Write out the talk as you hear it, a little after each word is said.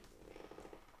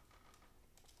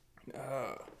You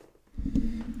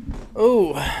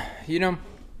know,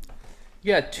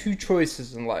 you got two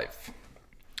choices in life.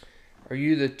 Are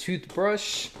you the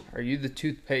toothbrush? Or are you the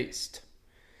toothpaste?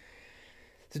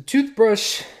 The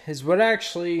toothbrush is what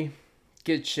actually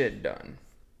gets shit done.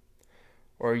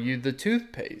 Or are you the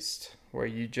toothpaste, where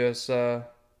you just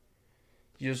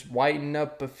whiten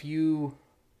up a few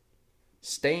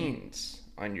stains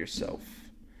on yourself.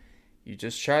 You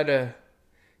just try to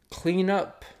clean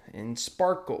up and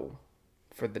sparkle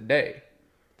for the day.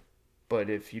 But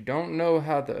if you don't know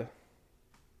how to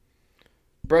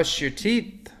brush your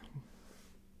teeth,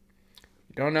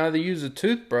 you don't know how to use a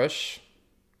toothbrush,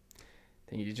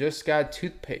 then you just got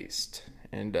toothpaste.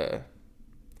 And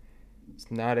it's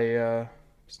not a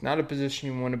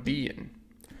position you want to be in.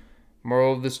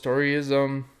 Moral of the story is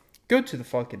go to the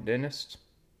fucking dentist.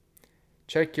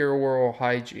 Check your oral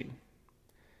hygiene.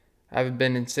 I haven't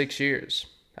been in 6 years.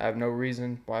 I have no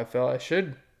reason why I feel I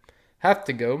should have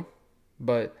to go,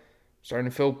 but I'm starting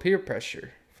to feel peer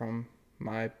pressure from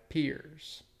my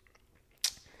peers.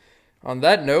 On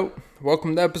that note,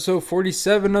 welcome to episode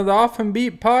 47 of the Off and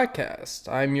Beat podcast.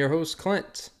 I'm your host,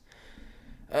 Clint.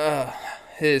 It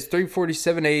is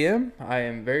 3:47 a.m. I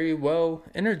am very well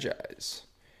energized.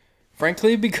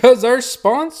 Frankly, because our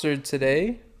sponsor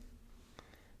today,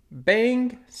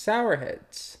 Bang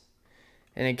Sourheads.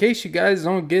 And in case you guys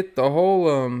don't get the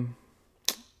whole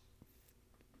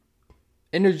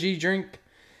energy drink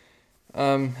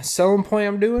selling point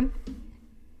I'm doing,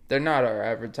 they're not our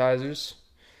advertisers.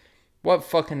 What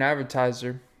fucking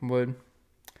advertiser would,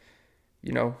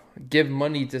 give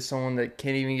money to someone that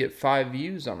can't even get 5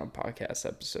 views on a podcast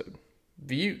episode?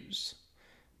 Views.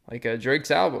 Like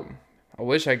Drake's album. I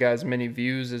wish I got as many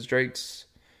views as Drake's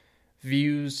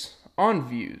views on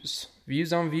views.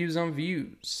 Views on views on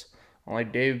views.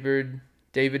 Unlike David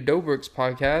Dobrik's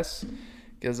podcast.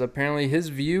 Because apparently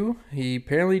he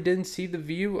apparently didn't see the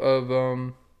view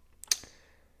of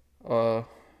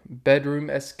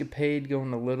bedroom escapade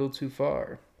going a little too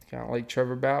far. Kind of like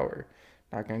Trevor Bauer.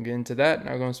 Not going to get into that.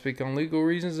 Not going to speak on legal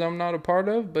reasons I'm not a part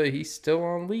of, but he's still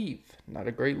on leave. Not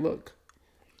a great look.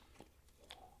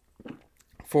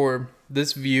 For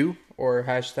this view, or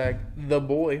hashtag the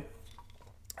boy.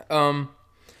 A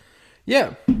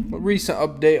recent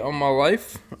update on my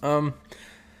life.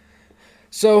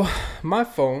 So my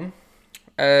phone,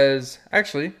 as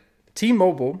actually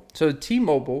T-Mobile. So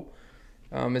T-Mobile,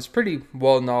 is pretty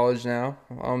well knowledge now.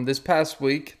 This past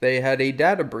week they had a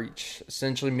data breach,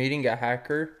 essentially meaning a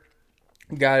hacker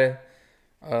got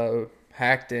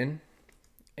hacked in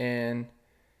and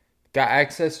got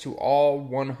access to all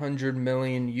 100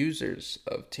 million users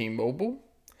of T-Mobile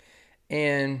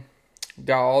and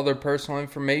got all their personal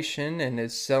information and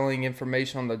is selling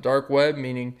information on the dark web,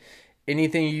 meaning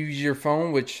anything you use your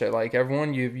phone, which like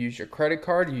everyone, you've used your credit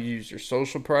card, you use your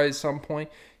social prize at some point,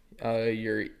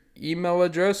 your email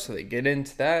address, so they get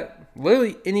into that.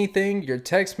 Literally anything, your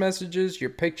text messages, your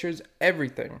pictures,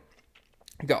 everything.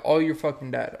 Got all your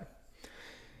fucking data.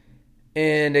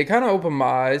 And it kind of opened my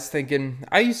eyes thinking,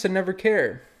 I used to never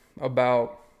care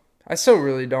about, I still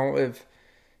really don't, if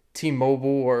T-Mobile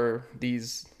or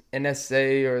these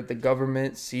NSA or the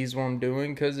government sees what I'm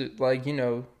doing. Because,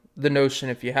 the notion,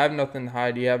 if you have nothing to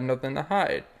hide, you have nothing to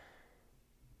hide.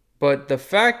 But the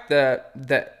fact that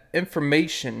that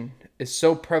information is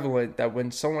so prevalent that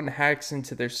when someone hacks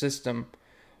into their system,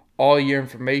 all your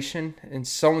information, and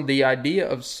the idea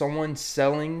of someone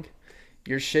selling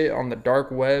your shit on the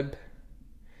dark web,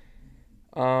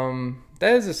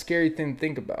 that is a scary thing to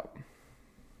think about.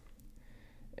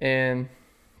 And,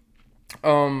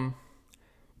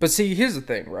 but see, here's the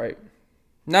thing, right?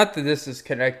 Not that this is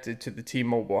connected to the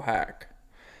T-Mobile hack,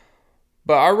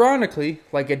 but ironically,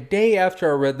 like a day after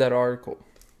I read that article,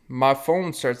 my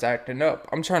phone starts acting up.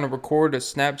 I'm trying to record a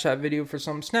Snapchat video for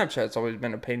something. Snapchat's always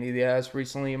been a pain in the ass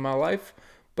recently in my life,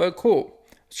 but cool.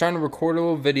 I was trying to record a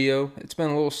little video. It's been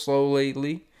a little slow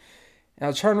lately. And I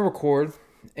was trying to record,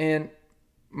 and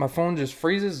my phone just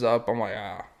freezes up. I'm like,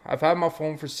 I've had my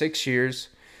phone for 6 years.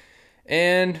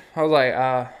 And I was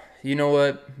like, you know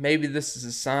what? Maybe this is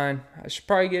a sign. I should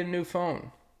probably get a new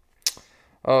phone.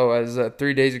 Oh, as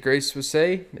 3 Days of Grace would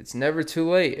say, it's never too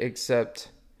late, except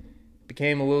it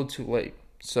became a little too late.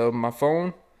 So my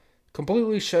phone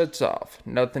completely shuts off.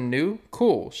 Nothing new.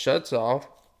 Cool. Shuts off.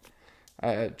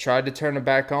 I tried to turn it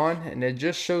back on, and it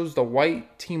just shows the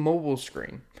white T-Mobile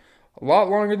screen. A lot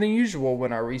longer than usual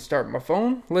when I restart my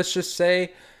phone. Let's just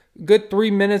say a good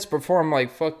 3 minutes before I'm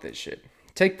like, fuck this shit.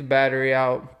 Take the battery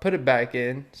out, put it back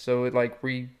in, so it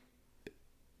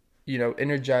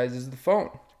energizes the phone.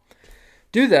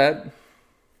 Do that.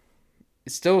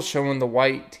 It's still showing the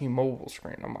white T-Mobile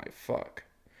screen. I'm like, fuck.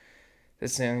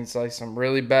 This sounds like some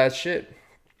really bad shit.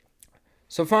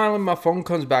 So finally, my phone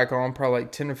comes back on probably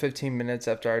like 10 or 15 minutes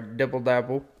after I dibble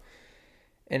dabble.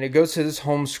 And it goes to this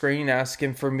home screen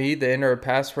asking for me to enter a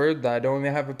password that I don't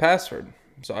even have a password.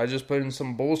 So I just put in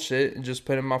some bullshit and just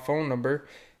put in my phone number.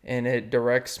 And it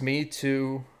directs me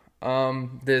to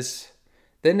this.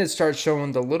 Then it starts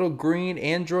showing the little green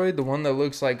Android, the one that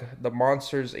looks like the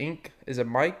Monsters Inc. Is it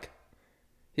Mike?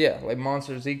 Yeah, like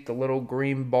Monsters Inc., the little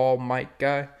green ball Mike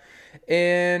guy.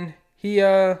 And he,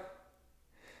 then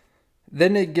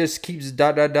it just keeps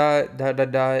dot, dot, dot, dot,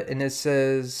 dot, dot, and it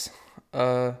says,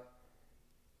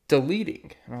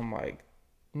 deleting. And I'm like,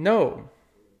 no.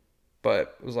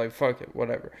 But it was like, fuck it,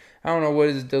 whatever. I don't know what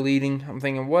is deleting. I'm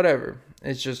thinking, whatever.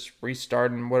 It's just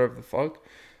restarting, whatever the fuck.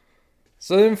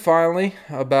 So then finally,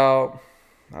 I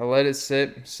let it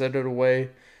sit, set it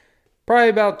away. Probably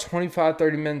about 25,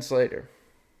 30 minutes later,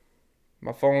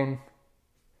 my phone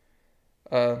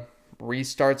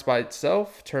restarts by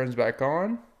itself, turns back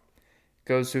on,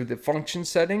 goes through the function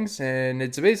settings, and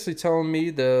it's basically telling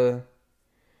me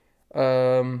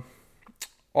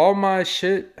all my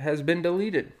shit has been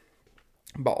deleted.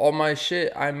 By all my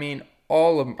shit, I mean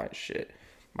all of my shit.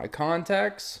 My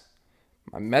contacts,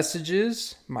 my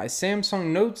messages, my Samsung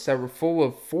Notes that were full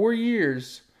of 4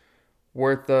 years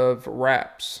worth of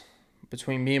raps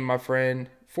between me and my friend.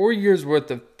 4 years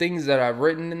worth of things that I've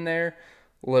written in there.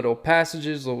 Little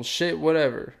passages, little shit,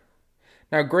 whatever.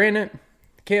 Now granted,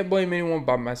 can't blame anyone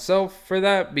but myself for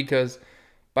that, because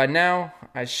by now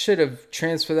I should have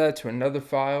transferred that to another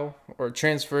file or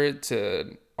transfer it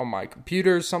to on my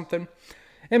computer or something.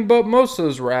 But most of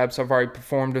those raps I've already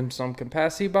performed in some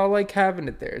capacity, but I like having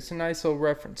it there. It's a nice little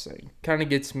referencing. Kind of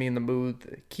gets me in the mood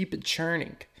to keep it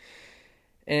churning.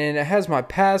 And it has my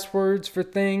passwords for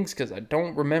things because I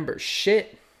don't remember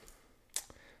shit.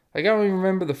 Like, I don't even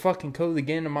remember the fucking code to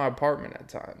get into my apartment at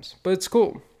times. But it's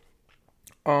cool.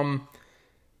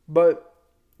 But,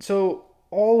 so,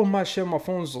 all of my shit on my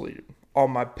phone is deleted. All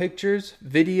my pictures,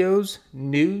 videos,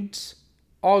 nudes,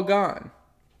 all gone.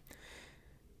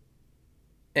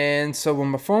 And so when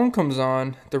my phone comes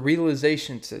on, the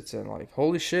realization sits in, like,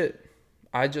 holy shit,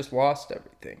 I just lost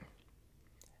everything.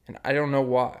 And I don't know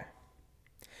why.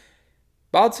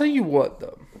 But I'll tell you what,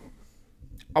 though.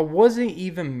 I wasn't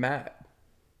even mad.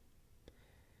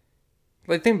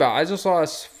 Like, think about it. I just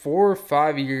lost 4 or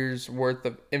 5 years worth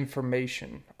of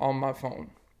information on my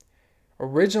phone.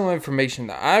 Original information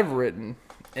that I've written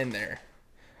in there.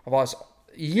 I've lost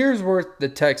years worth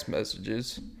of text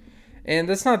messages. And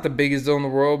that's not the biggest deal in the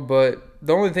world, but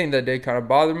the only thing that did kind of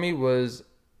bother me was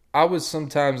I would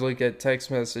sometimes look at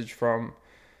text message from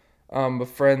a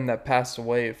friend that passed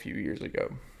away a few years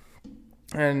ago.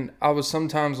 And I would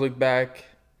sometimes look back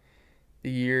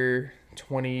the year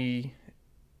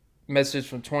message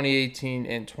from 2018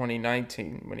 and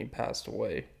 2019 when he passed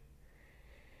away.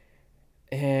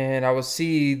 And I would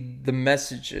see the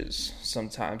messages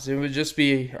sometimes. It would just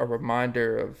be a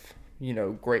reminder of,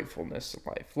 gratefulness in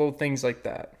life. Little things like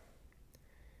that.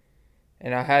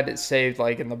 And I had it saved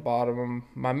like in the bottom of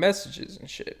my messages and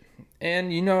shit.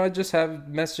 And, I just have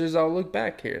messages I'll look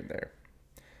back here and there.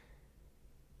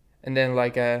 And then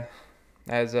like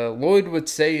as Lloyd would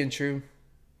say in True,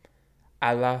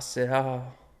 I lost it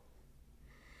all.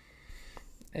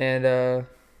 And that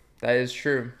is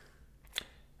true.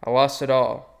 I lost it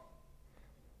all.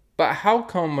 But how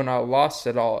come when I lost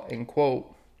it all, in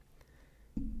quote,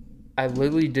 I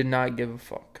literally did not give a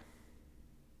fuck?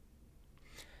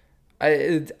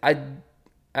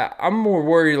 I'm more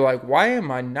worried, like, why am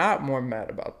I not more mad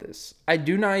about this? I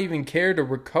do not even care to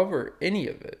recover any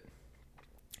of it.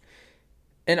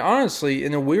 And honestly,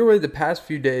 in a weird way, the past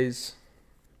few days,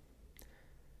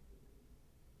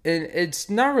 and it's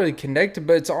not really connected,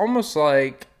 but it's almost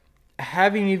like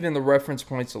having even the reference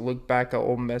points to look back at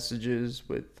old messages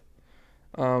with,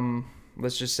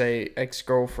 let's just say,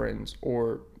 ex-girlfriends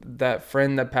or that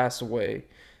friend that passed away,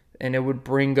 and it would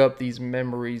bring up these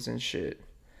memories and shit.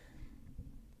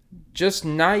 Just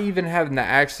not even having the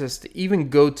access to even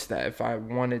go to that if I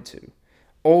wanted to.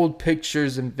 Old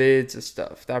pictures and vids and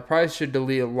stuff that I probably should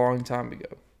delete a long time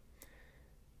ago.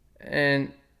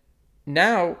 And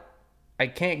now I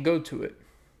can't go to it.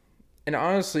 And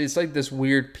honestly, it's like this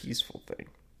weird peaceful thing.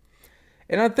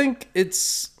 And I think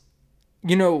it's,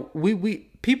 we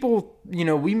people,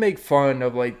 we make fun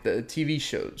of like the TV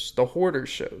shows, the hoarder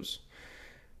shows,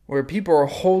 where people are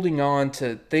holding on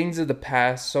to things of the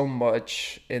past so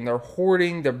much, and they're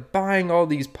hoarding, they're buying all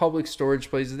these public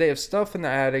storage places. They have stuff in the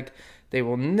attic they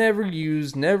will never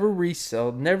use, never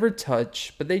resell, never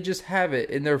touch, but they just have it,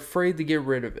 and they're afraid to get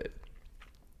rid of it.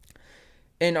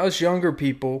 And us younger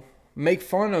people make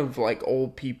fun of like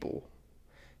old people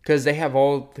because they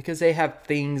have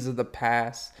things of the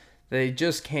past that they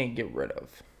just can't get rid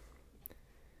of.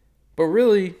 But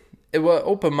really, what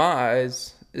opened my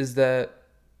eyes is that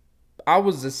I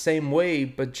was the same way,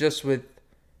 but just with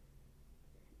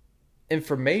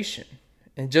information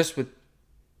and just with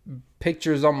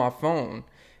pictures on my phone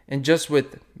and just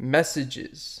with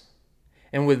messages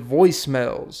and with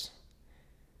voicemails.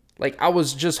 Like, I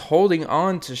was just holding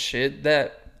on to shit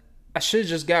that I should have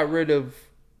just got rid of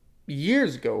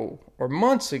years ago or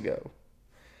months ago.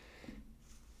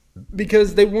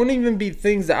 Because they wouldn't even be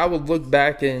things that I would look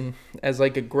back in as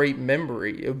like a great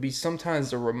memory. It would be sometimes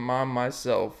to remind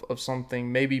myself of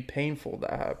something maybe painful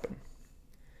that happened.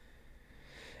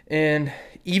 And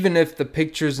even if the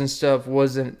pictures and stuff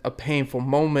wasn't a painful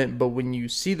moment, but when you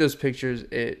see those pictures,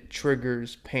 it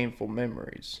triggers painful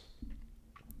memories.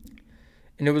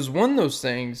 And it was one of those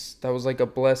things that was like a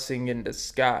blessing in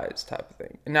disguise type of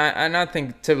thing. And I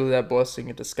think typically that blessing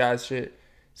in disguise shit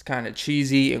is kind of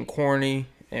cheesy and corny,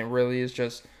 and really is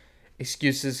just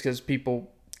excuses because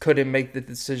people couldn't make the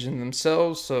decision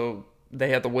themselves, so they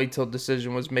had to wait till the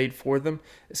decision was made for them.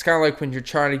 It's kind of like when you're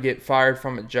trying to get fired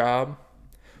from a job,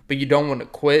 but you don't want to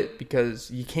quit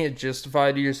because you can't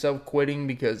justify to yourself quitting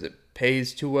because it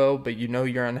pays too well, but you know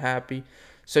you're unhappy.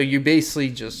 So you basically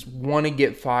just want to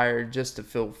get fired just to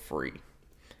feel free.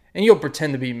 And you'll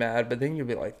pretend to be mad, but then you'll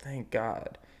be like, thank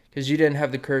God, because you didn't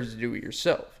have the courage to do it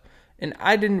yourself. And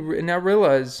I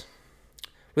realized,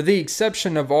 with the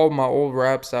exception of all my old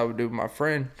raps I would do with my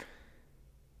friend,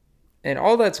 and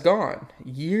all that's gone.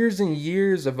 Years and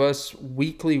years of us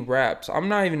weekly raps. I'm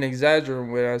not even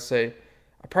exaggerating when I say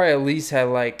I probably at least had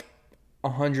like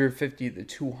 150 to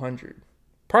 200.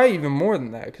 Probably even more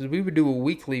than that, because we would do a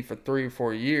weekly for 3 or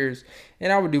 4 years,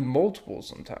 and I would do multiple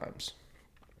sometimes.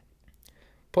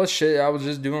 Plus shit I was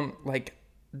just doing, like,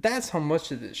 that's how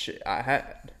much of this shit I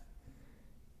had.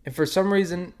 And for some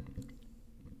reason,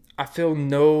 I feel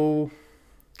no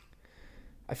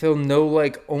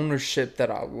like ownership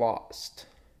that I lost.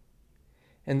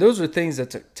 And those are things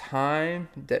that took time,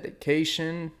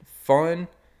 dedication, fun,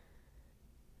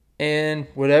 and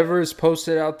whatever is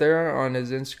posted out there on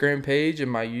his Instagram page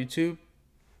and my YouTube,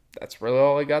 that's really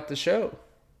all I got to show.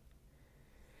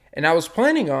 And I was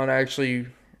planning on actually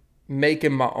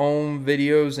making my own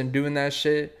videos and doing that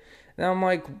shit. And I'm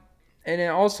like, and then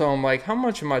also I'm like, how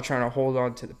much am I trying to hold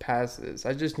on to the past is?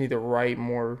 I just need to write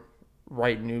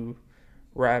new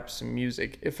raps and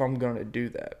music if I'm going to do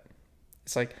that.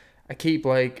 It's like, I keep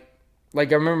like I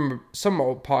remember some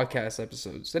old podcast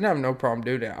episodes. Then I have no problem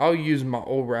doing that. I'll use my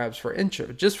old raps for intro,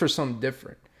 just for something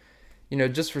different.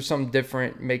 Just for something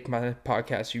different, make my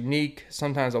podcast unique.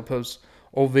 Sometimes I'll post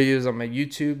old videos on my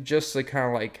YouTube just to kind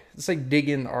of like, it's like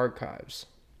digging the archives.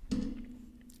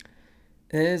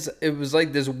 And it was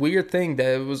like this weird thing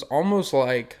that it was almost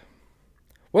like,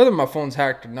 whether my phone's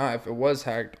hacked or not, if it was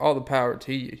hacked, all the power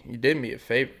to you. You did me a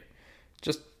favor.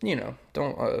 Just,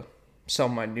 don't sell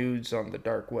my nudes on the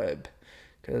dark web.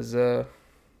 Because I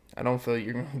don't feel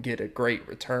you're going to get a great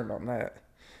return on that.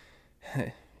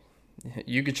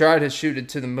 You could try to shoot it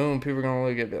to the moon. People are going to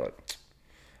look at it and be like,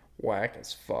 whack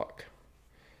as fuck.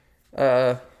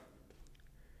 But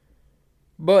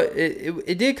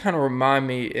it did kind of remind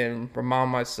me and remind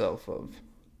myself of,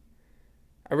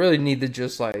 I really need to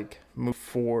just like move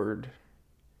forward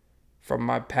from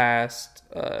my past.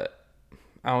 I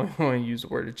don't even want to use the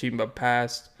word achievement, but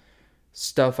past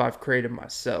stuff I've created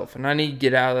myself. And I need to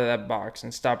get out of that box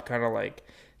and stop kind of like,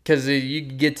 because you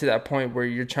get to that point where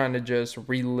you're trying to just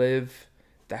relive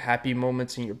the happy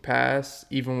moments in your past,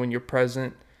 even when you're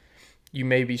present. You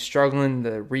may be struggling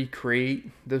to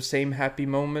recreate those same happy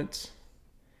moments.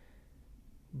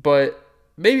 But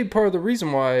maybe part of the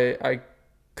reason why I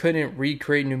couldn't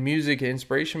recreate new music and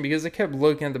inspiration, because I kept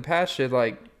looking at the past shit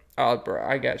like, oh, bro,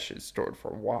 I got shit stored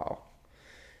for a while.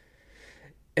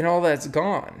 And all that's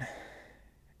gone.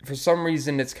 For some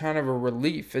reason, it's kind of a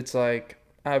relief. It's like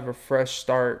I have a fresh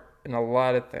start in a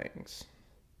lot of things.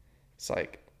 It's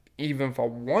like, even if I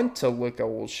want to look at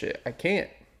old shit, I can't.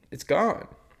 It's gone.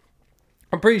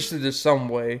 I'm pretty sure there's some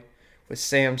way with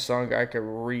Samsung I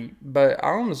could but I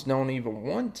almost don't even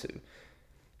want to.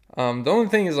 The only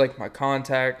thing is like my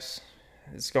contacts.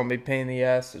 It's going to be a pain in the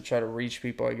ass to try to reach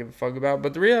people I give a fuck about.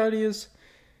 But the reality is,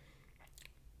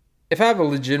 if I have a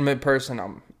legitimate person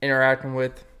I'm interacting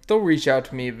with, they'll reach out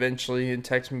to me eventually and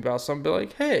text me about something. Be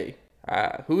like, hey,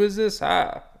 who is this?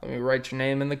 Let me write your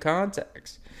name in the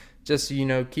contacts. Just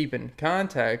so keep in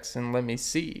contacts and let me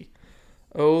see.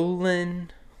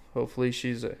 Olin. Hopefully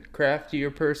she's a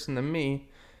craftier person than me.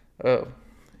 Oh,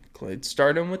 Clyde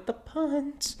starting with the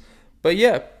puns. But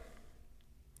yeah,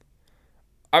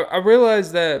 I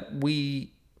realized that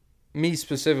we me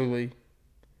specifically,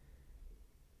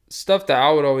 stuff that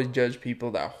I would always judge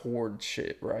people that hoard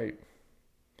shit, right?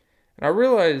 And I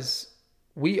realize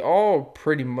we all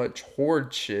pretty much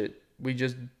hoard shit. We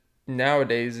just,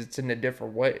 nowadays, it's in a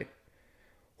different way.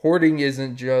 Hoarding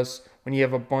isn't just when you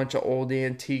have a bunch of old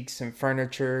antiques and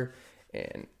furniture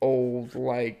and old,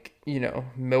 like,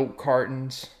 milk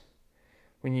cartons.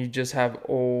 When you just have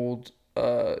old,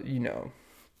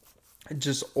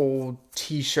 just old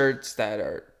t-shirts that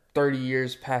are 30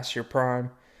 years past your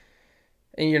prime.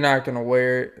 And you're not going to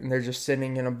wear it, and they're just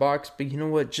sitting in a box. But you know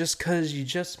what? Just because you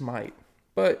just might.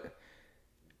 But,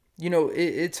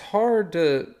 it's hard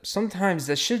to... Sometimes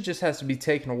that shit just has to be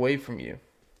taken away from you.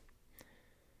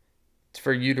 It's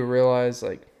for you to realize,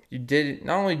 like, you did...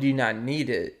 Not only do you not need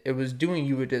it, it was doing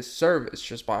you a disservice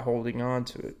just by holding on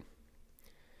to it.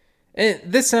 And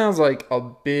this sounds like a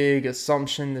big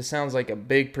assumption. This sounds like a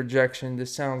big projection.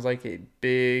 This sounds like a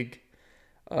big...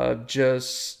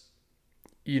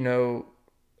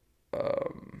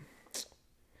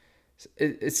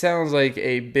 it sounds like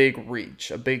a big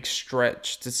reach, a big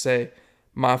stretch to say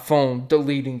my phone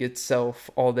deleting itself,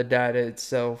 all the data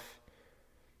itself.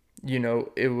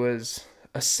 It was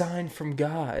a sign from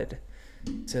God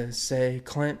to say,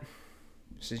 Clint,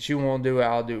 since you won't do it,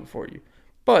 I'll do it for you.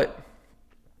 But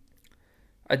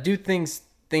I do things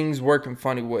work in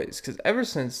funny ways, because ever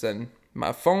since then,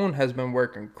 my phone has been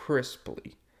working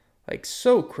crisply. Like,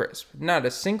 so crisp. Not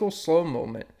a single slow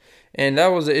moment. And that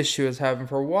was an issue I was having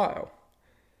for a while.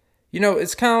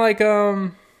 It's kind of like,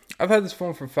 I've had this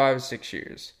phone for 5 or 6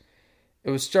 years. It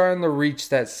was starting to reach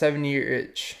that 7-year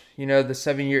itch. The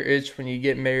 7-year itch when you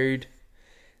get married.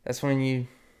 That's when you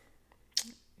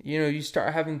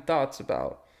start having thoughts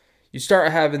about. You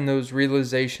start having those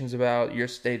realizations about your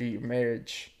state of your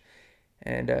marriage.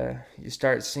 And you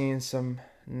start seeing some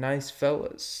nice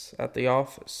fellas at the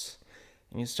office.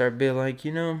 And you start being like,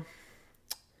 I'm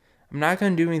not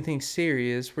going to do anything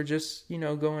serious. We're just,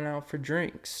 going out for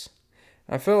drinks.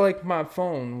 I felt like my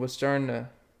phone was starting to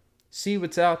see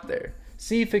what's out there.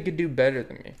 See if it could do better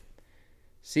than me.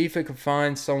 See if it could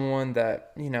find someone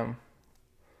that,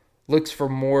 looks for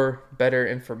more better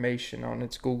information on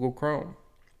its Google Chrome.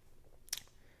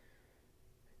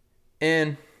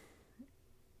 And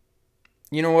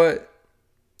you know what?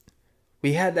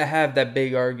 We had to have that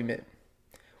big argument.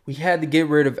 We had to get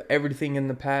rid of everything in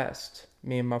the past,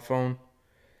 me and my phone.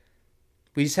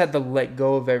 We just had to let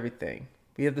go of everything.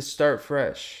 We had to start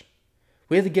fresh.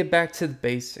 We had to get back to the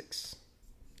basics.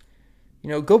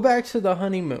 Go back to the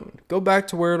honeymoon. Go back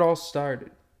to where it all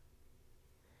started.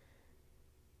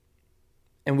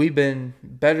 And we've been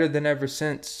better than ever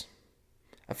since.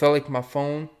 I felt like my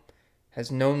phone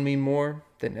has known me more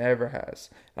than it ever has.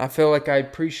 And I feel like I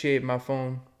appreciate my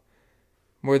phone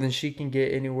more than she can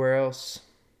get anywhere else.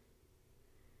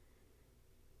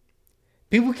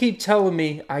 People keep telling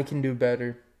me I can do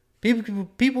better.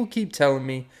 People keep telling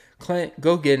me, Clint,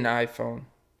 go get an iPhone.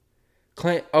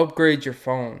 Clint, upgrade your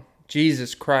phone.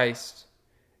 Jesus Christ.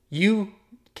 You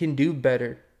can do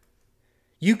better.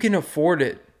 You can afford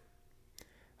it.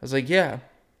 I was like, yeah.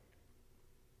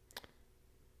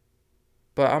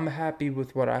 But I'm happy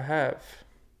with what I have.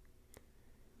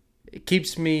 It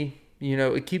keeps me,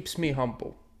 it keeps me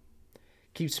humble.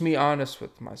 Keeps me honest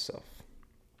with myself.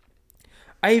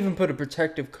 I even put a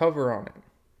protective cover on it.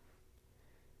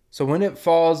 So when it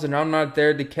falls and I'm not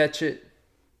there to catch it,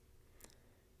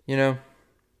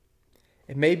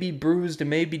 it may be bruised, it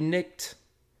may be nicked,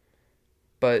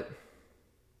 but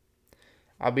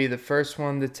I'll be the first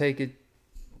one to take it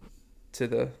to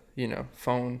the,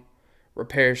 phone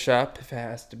repair shop if it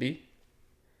has to be.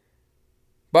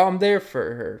 But I'm there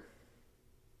for her.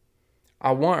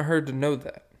 I want her to know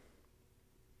that.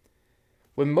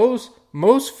 When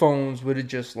most phones would have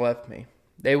just left me.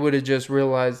 They would have just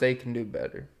realized they can do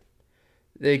better.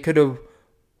 They could have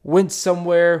went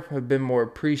somewhere, have been more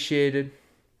appreciated.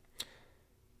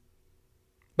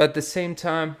 But at the same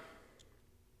time,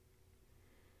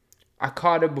 I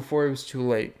caught it before it was too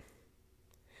late.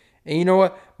 And you know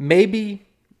what? Maybe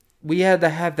we had to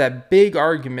have that big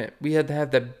argument. We had to have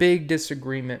that big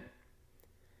disagreement.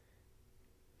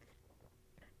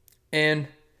 And,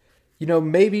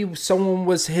 maybe someone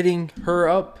was hitting her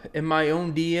up in my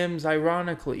own DMs,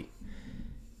 ironically.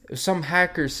 It was some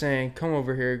hacker saying, come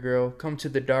over here, girl. Come to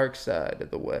the dark side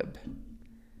of the web.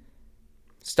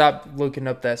 Stop looking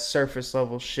up that surface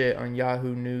level shit on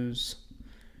Yahoo News.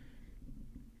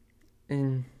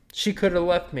 And she could have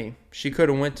left me. She could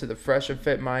have went to the Fresh and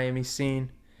Fit Miami scene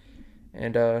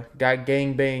and got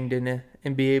gangbanged in an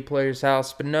NBA player's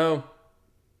house. But no,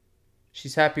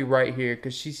 she's happy right here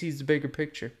because she sees the bigger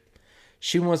picture.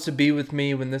 She wants to be with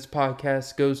me when this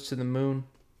podcast goes to the moon.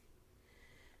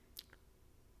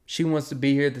 She wants to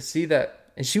be here to see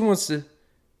that. And she wants to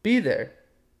be there.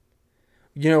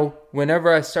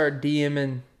 Whenever I start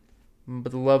DMing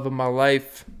the love of my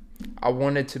life, I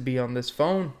want it to be on this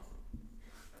phone.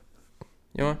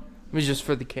 You know what? It was just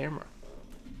for the camera.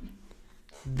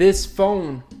 This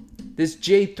phone, this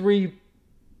J3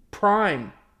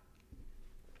 Prime.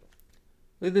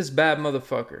 Look at this bad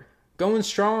motherfucker. Going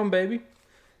strong, baby.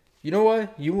 You know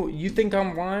what? You think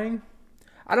I'm lying?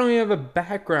 I don't even have a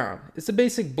background. It's a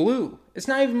basic blue. It's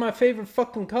not even my favorite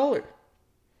fucking color.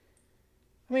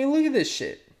 I mean, look at this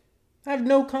shit. I have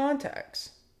no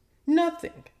contacts.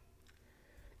 Nothing.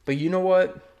 But you know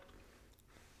what?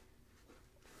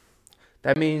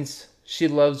 That means she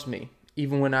loves me,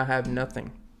 even when I have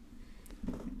nothing.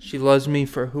 She loves me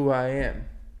for who I am.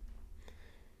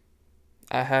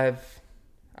 I have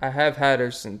had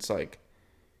her since like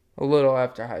a little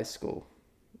after high school.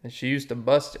 And she used to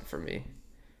bust it for me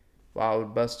while I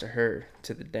would bust her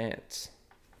to the dance.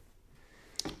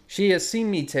 She has seen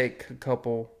me take a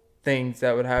couple things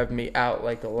that would have me out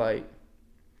like a light.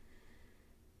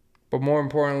 But more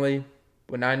importantly,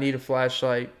 when I need a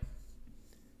flashlight,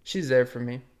 she's there for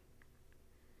me.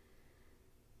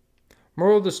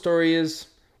 Moral of the story is,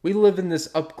 we live in this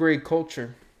upgrade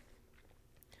culture.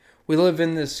 We live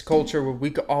in this culture where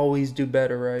we could always do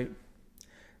better, right?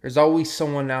 There's always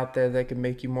someone out there that can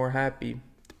make you more happy,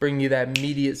 to bring you that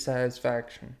immediate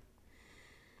satisfaction.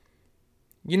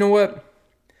 You know what?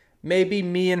 Maybe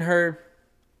me and her,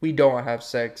 we don't have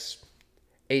sex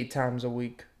 8 times a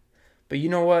week. But you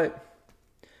know what?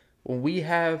 When we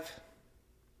have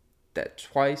that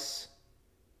twice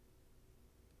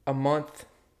a month,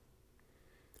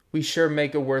 we sure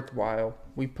make it worthwhile.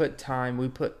 We put time, we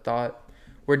put thought.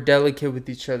 We're delicate with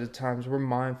each other at times. We're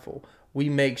mindful. We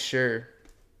make sure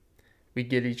we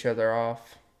get each other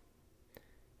off.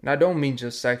 And I don't mean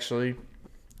just sexually.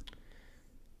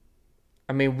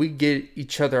 I mean, we get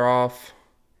each other off,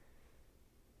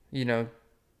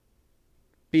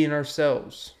 being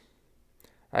ourselves.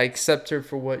 I accept her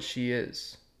for what she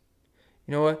is.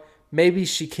 You know what? Maybe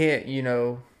she can't,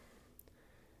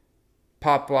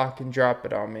 pop, lock, and drop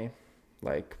it on me.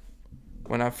 Like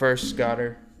when I first got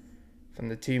her from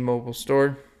the T-Mobile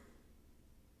store.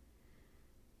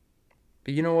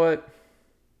 But you know what?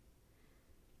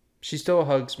 She still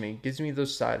hugs me. Gives me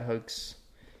those side hugs.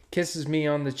 Kisses me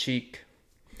on the cheek.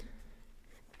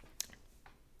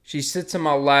 She sits in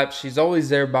my lap. She's always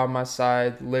there by my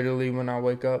side, literally, when I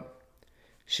wake up.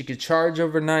 She could charge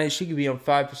overnight. She could be on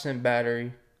 5%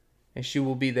 battery. And she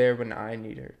will be there when I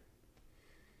need her.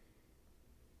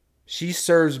 She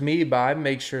serves me, but I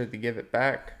make sure to give it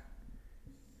back.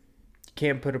 You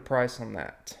can't put a price on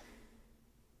that.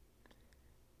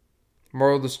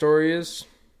 Moral of the story is,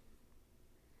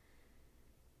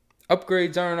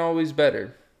 upgrades aren't always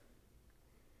better.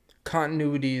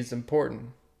 Continuity is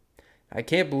important. I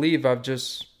can't believe I've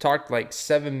just talked like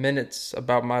 7 minutes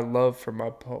about my love for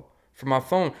my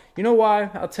phone. You know why?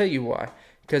 I'll tell you why.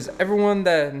 Because everyone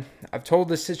that I've told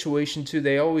this situation to,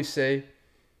 they always say,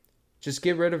 just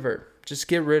get rid of her. Just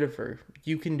get rid of her.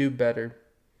 You can do better.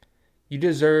 You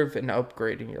deserve an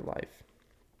upgrade in your life.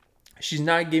 She's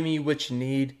not giving you what you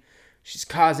need. She's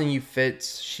causing you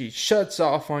fits. She shuts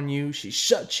off on you. She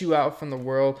shuts you out from the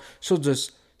world. She'll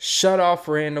just shut off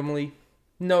randomly.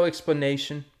 No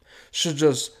explanation. She'll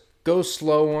just go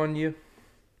slow on you.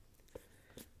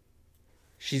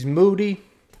 She's moody.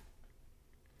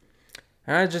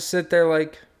 And I just sit there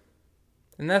like,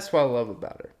 and that's what I love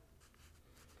about her.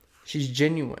 She's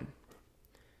genuine.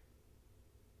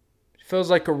 She feels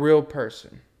like a real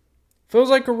person. Feels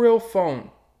like a real phone.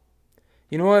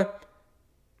 You know what?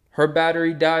 Her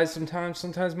battery dies sometimes.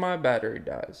 Sometimes my battery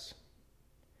dies.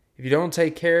 If you don't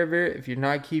take care of her, if you're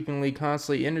not keeping Lee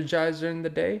constantly energized during the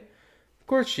day, of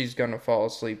course she's going to fall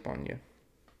asleep on you.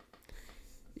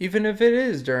 Even if it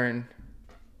is during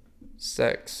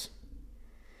sex.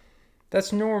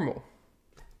 That's normal.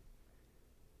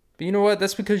 But you know what?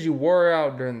 That's because you wore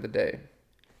out during the day.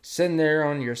 Sitting there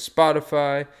on your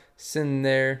Spotify, sitting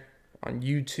there on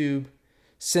YouTube,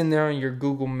 sitting there on your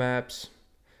Google Maps,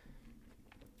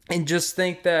 and just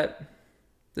think that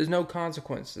there's no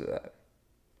consequence to that.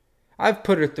 I've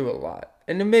put her through a lot,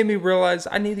 and it made me realize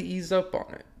I need to ease up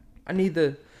on it. I need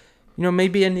to,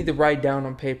 maybe I need to write down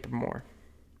on paper more.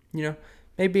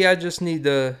 Maybe I just need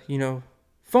to,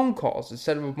 phone calls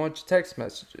instead of a bunch of text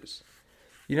messages.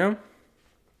 It's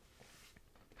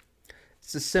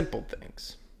the simple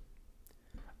things.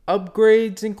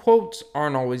 Upgrades and quotes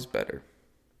aren't always better.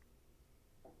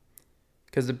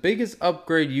 Because the biggest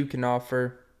upgrade you can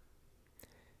offer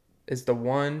is the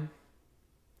one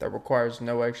that requires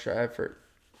no extra effort.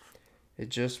 It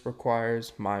just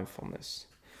requires mindfulness.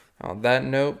 On that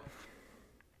note,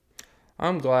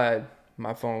 I'm glad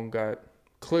my phone got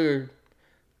cleaned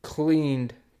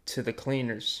to the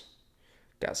cleaners.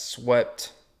 Got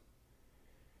swept.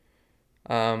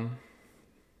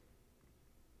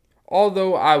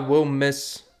 Although I will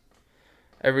miss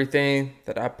everything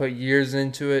that I put years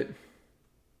into it,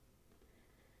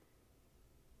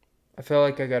 I feel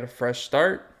like I got a fresh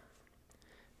start.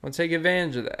 I'll take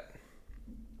advantage of that.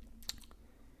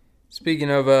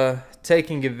 Speaking of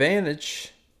taking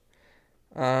advantage,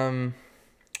 I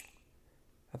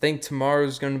think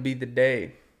tomorrow's going to be the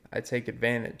day I take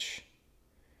advantage.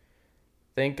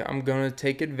 I think I'm going to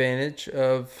take advantage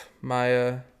of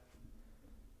my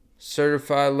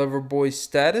certified lover boy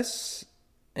status,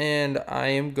 and I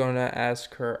am going to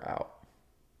ask her out.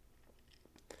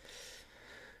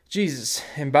 Jesus,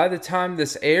 and by the time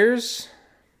this airs,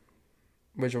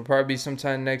 which will probably be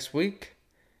sometime next week,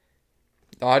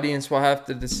 the audience will have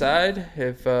to decide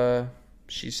if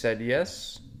she said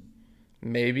yes,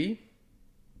 maybe,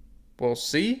 we'll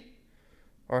see,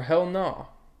 or hell no.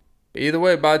 But either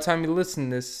way, by the time you listen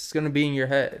to this, it's going to be in your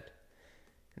head.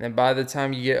 And then by the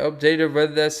time you get updated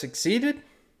whether that succeeded,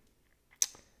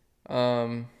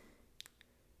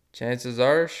 chances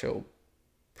are she'll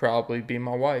probably be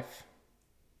my wife.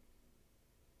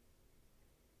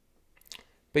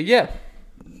 But yeah,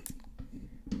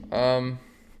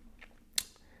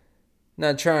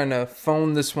 not trying to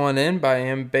phone this one in, but I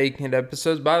am baking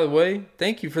episodes. By the way,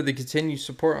 thank you for the continued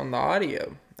support on the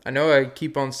audio. I know I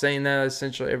keep on saying that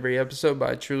essentially every episode, but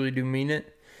I truly do mean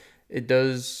it. It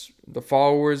does. The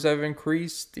followers have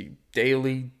increased. The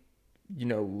daily,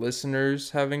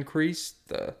 listeners have increased.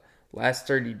 The last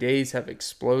 30 days have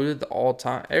exploded. The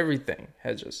all-time, everything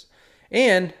has just.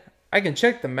 And I can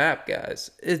check the map, guys.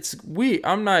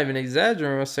 I'm not even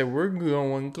exaggerating when I say we're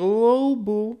going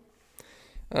global.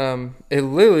 It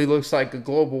literally looks like a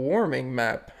global warming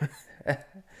map.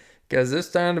 Because there's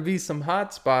starting to be some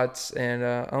hot spots. And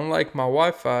unlike my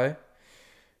Wi-Fi,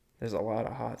 there's a lot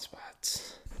of hot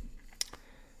spots.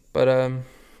 But,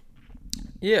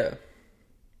 yeah.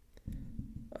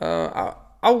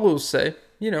 I will say,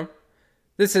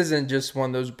 this isn't just one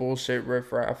of those bullshit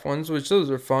riff-raff ones, which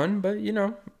those are fun, but,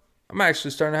 I'm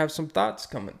actually starting to have some thoughts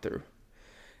coming through.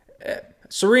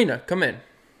 Serena, come in.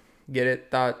 Get it?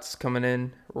 Thoughts coming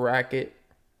in. Rack it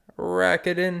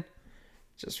in.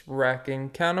 Just racking,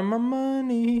 counting my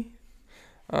money.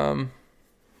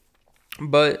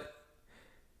 But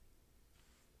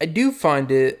I do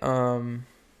find it, I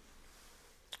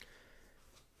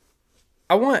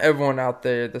want everyone out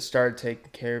there to start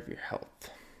taking care of your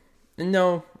health. And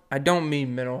no, I don't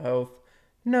mean mental health.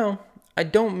 No, I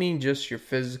don't mean just your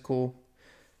physical,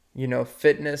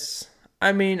 fitness.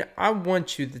 I mean, I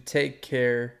want you to take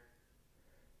care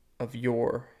of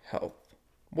your health.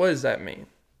 What does that mean?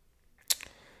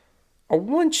 I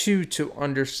want you to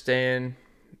understand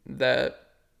that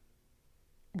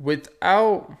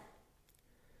without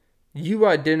you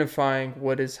identifying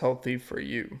what is healthy for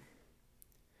you,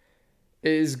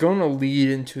 it is going to lead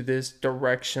into this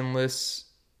directionless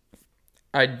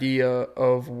idea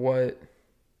of what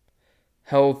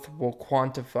health will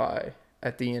quantify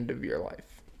at the end of your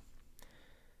life.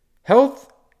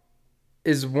 Health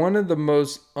is one of the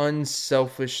most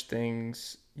unselfish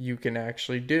things you can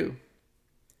actually do.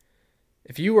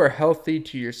 If you are healthy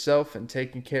to yourself and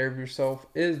taking care of yourself,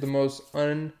 it is the most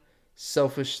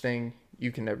unselfish thing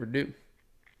you can ever do.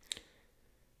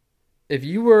 If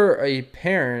you were a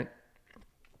parent,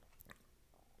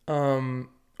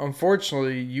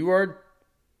 unfortunately, you are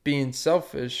being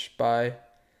selfish by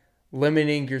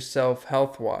limiting yourself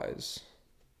health-wise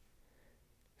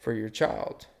for your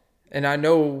child. And I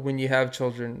know when you have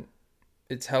children,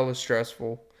 it's hella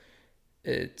stressful.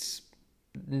 It's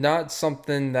not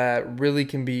something that really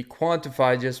can be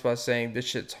quantified just by saying this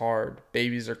shit's hard.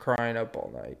 Babies are crying up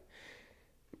all night.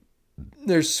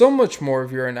 There's so much more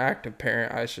if you're an active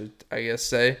parent, I guess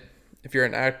say. If you're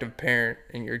an active parent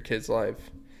in your kid's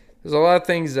life. There's a lot of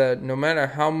things that no matter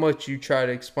how much you try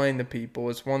to explain to people,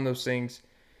 it's one of those things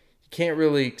you can't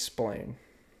really explain.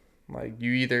 Like,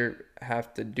 you either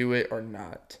have to do it or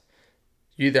not.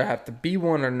 You either have to be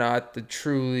one or not to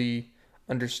truly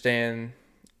understand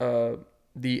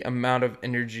the amount of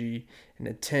energy and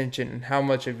attention and how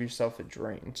much of yourself it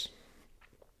drains.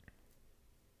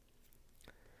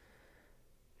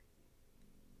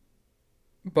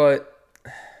 But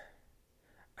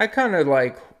I kind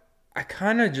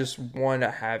of just want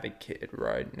to have a kid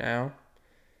right now.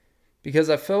 Because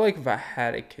I feel like if I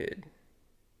had a kid,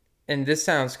 and this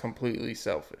sounds completely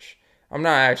selfish, I'm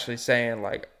not actually saying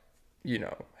like,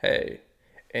 hey,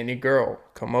 any girl,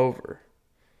 come over.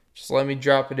 Just let me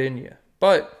drop it in you.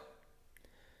 But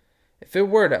if it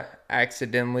were to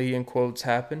accidentally, in quotes,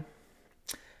 happen,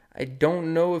 I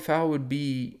don't know if I would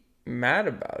be mad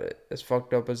about it, as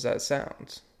fucked up as that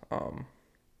sounds.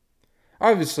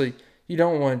 Obviously, you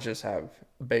don't want to just have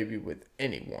a baby with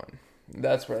anyone.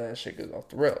 That's where that shit goes off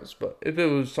the rails. But if it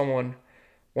was someone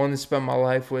I wanted to spend my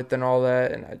life with and all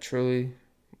that, and I truly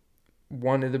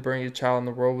wanted to bring a child in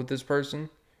the world with this person,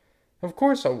 of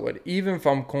course I would. Even if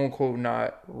I'm quote unquote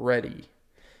not ready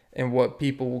and what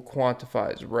people will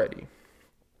quantify as ready.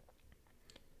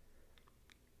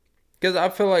 Because I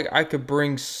feel like I could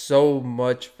bring so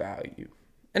much value.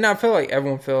 And I feel like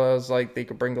everyone feels like they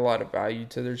could bring a lot of value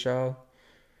to their child.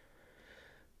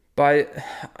 But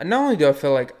not only do I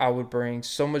feel like I would bring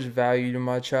so much value to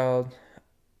my child,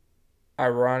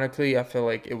 ironically, I feel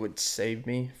like it would save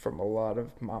me from a lot of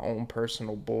my own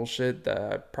personal bullshit that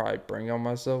I'd probably bring on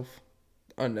myself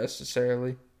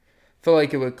unnecessarily. I feel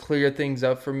like it would clear things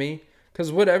up for me.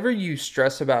 Because whatever you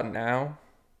stress about now,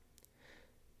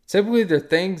 typically they're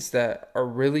things that are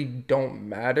really don't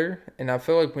matter. And I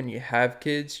feel like when you have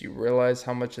kids, you realize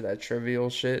how much of that trivial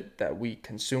shit that we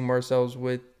consume ourselves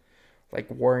with, like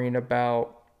worrying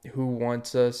about who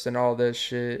wants us and all that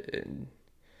shit, and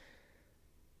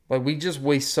like we just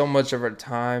waste so much of our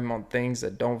time on things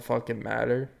that don't fucking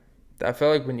matter. I feel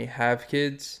like when you have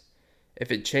kids, if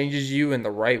it changes you in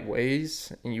the right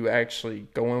ways and you actually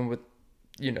go in with,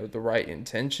 the right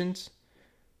intentions,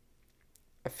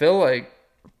 I feel like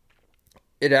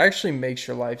it actually makes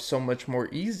your life so much more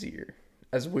easier,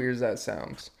 as weird as that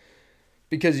sounds,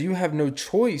 because you have no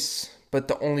choice but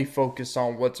to only focus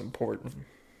on what's important.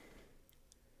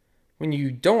 When you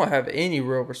don't have any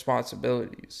real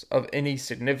responsibilities of any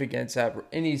significance, have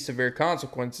any severe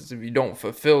consequences if you don't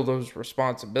fulfill those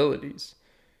responsibilities,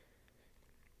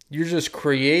 you're just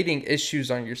creating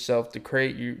issues on yourself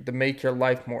to make your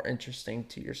life more interesting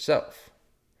to yourself.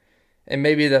 And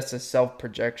maybe that's a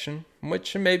self-projection,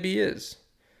 which it maybe is.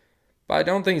 But I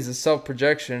don't think it's a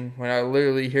self-projection when I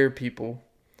literally hear people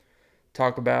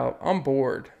talk about, I'm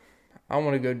bored. I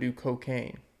want to go do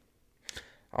cocaine.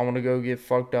 I want to go get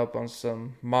fucked up on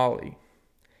some Molly.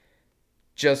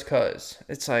 Just cause.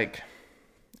 It's like,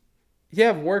 you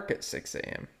have work at 6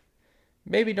 a.m.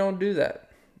 Maybe don't do that.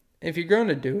 If you're going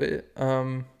to do it,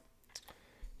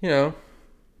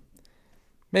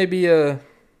 maybe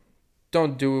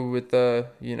don't do it with, your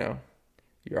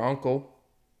uncle.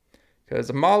 Because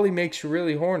a Molly makes you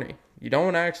really horny. You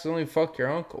don't accidentally fuck your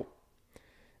uncle.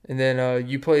 And then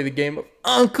you play the game of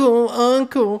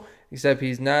Uncle. Except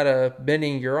he's not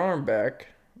bending your arm back.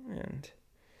 And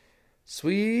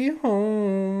sweet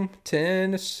home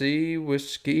Tennessee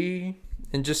whiskey.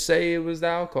 And just say it was the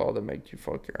alcohol that made you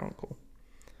fuck your uncle.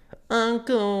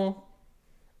 Uncle.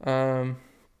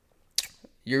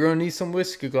 You're going to need some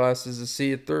whiskey glasses to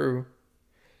see it through.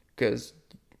 Because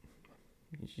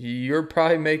you're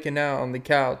probably making out on the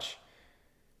couch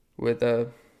with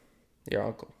your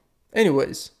uncle.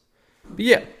 Anyways. But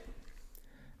yeah.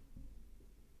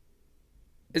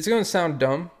 It's going to sound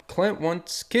dumb. Clint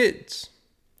wants kids.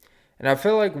 And I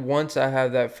feel like once I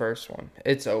have that first one,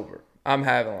 it's over. I'm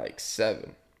having like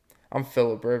 7. I'm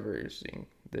Philip Riversing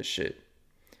this shit.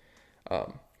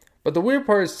 But the weird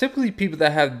part is typically people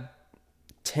that have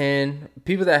 10,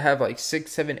 people that have like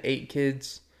 6, 7, 8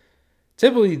 kids,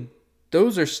 typically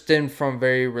those are stemmed from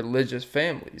very religious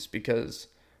families, because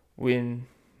when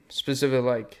specifically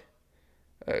like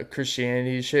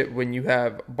Christianity shit, when you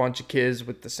have a bunch of kids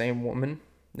with the same woman.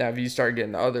 Now, if you start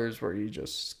getting others where you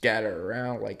just scatter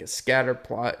around like a scatter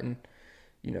plot and,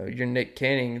 you're Nick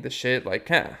Canning the shit,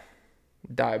 like,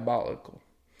 diabolical.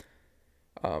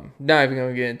 Not even going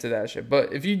to get into that shit.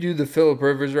 But if you do the Philip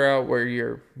Rivers route where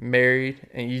you're married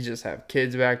and you just have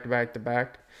kids back to back to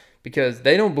back, because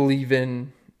they don't believe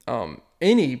in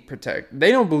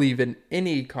they don't believe in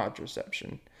any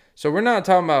contraception. So we're not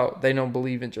talking about they don't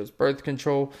believe in just birth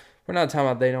control. We're not talking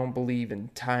about they don't believe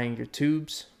in tying your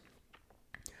tubes.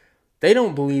 They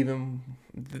don't believe in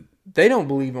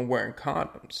wearing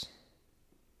condoms.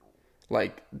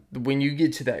 Like, when you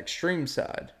get to the extreme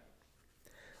side,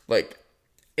 like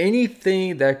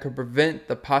anything that could prevent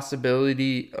the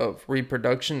possibility of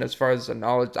reproduction, as far as the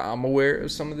knowledge I'm aware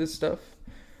of some of this stuff,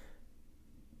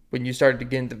 when you start to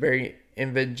get into very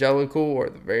evangelical or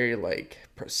the very like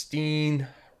pristine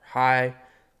high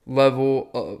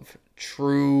level of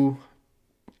true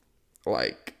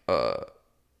like not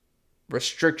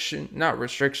restriction,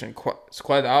 it's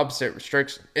quite the opposite.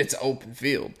 Restriction, it's open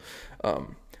field.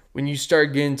 When you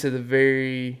start getting to the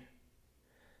very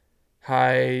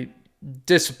high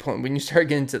discipline, when you start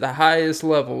getting to the highest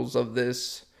levels of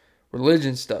this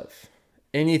religion stuff,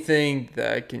 anything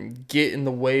that can get in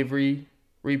the way of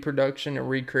reproduction and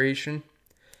recreation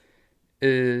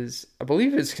is, I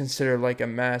believe it's considered like a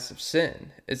massive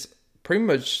sin. It's pretty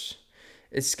much,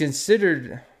 it's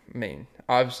considered, I mean,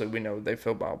 obviously we know what they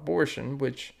feel about abortion,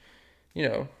 which, you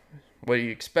know, what do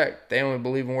you expect? They only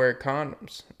believe in wearing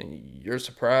condoms. And you're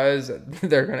surprised that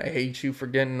they're going to hate you for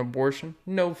getting an abortion?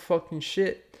 No fucking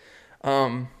shit.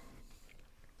 But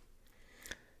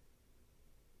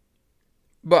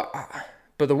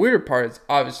the weird part is,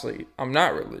 obviously, I'm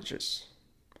not religious.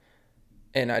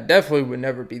 And I definitely would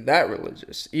never be that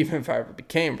religious, even if I ever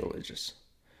became religious.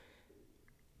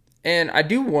 And I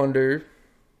do wonder,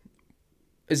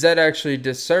 is that actually a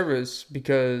disservice?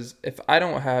 Because if I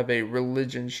don't have a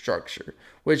religion structure,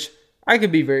 which I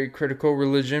could be very critical of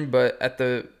religion, but at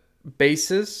the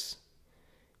basis,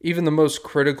 even the most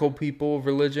critical people of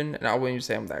religion, and I wouldn't even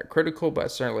say I'm that critical, but I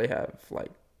certainly have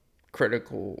like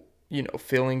critical,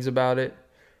 feelings about it.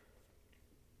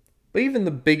 But even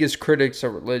the biggest critics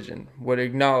of religion would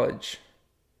acknowledge,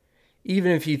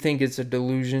 even if you think it's a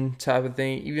delusion type of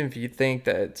thing, even if you think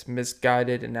that it's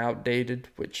misguided and outdated,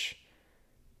 which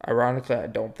ironically I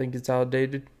don't think it's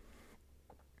outdated,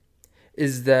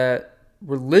 is that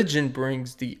religion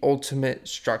brings the ultimate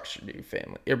structure to your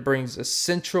family. It brings a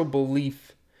central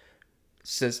belief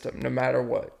system, no matter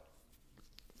what.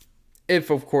 If,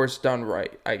 of course, done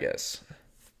right, I guess.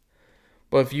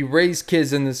 But if you raise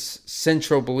kids in this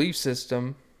central belief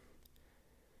system,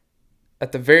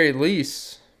 at the very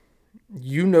least,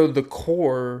 you know the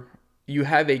core, you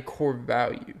have a core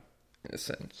value, in a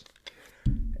sense.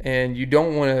 And you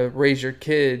don't want to raise your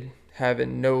kid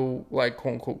having no, like,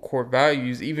 quote-unquote, core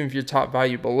values, even if you're taught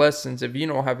valuable lessons, if you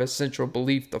don't have a central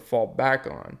belief to fall back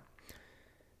on.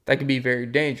 That can be very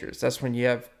dangerous. That's when you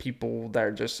have people that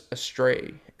are just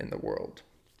astray in the world.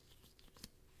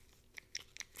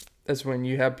 That's when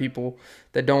you have people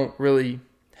that don't really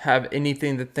have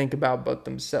anything to think about but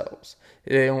themselves.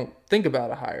 They don't think about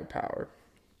a higher power.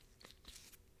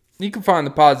 You can find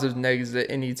the positives and negatives of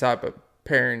any type of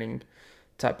parenting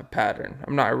type of pattern.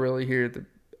 I'm not really here to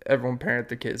everyone parent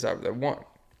their kids however they want.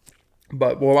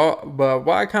 But what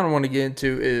I kind of want to get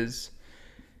into is,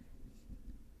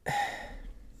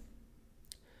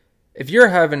 if you're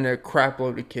having a crap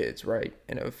load of kids, right,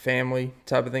 in a family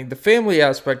type of thing, the family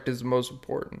aspect is the most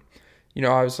important.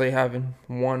 Obviously having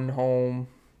one home,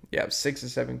 you have 6 or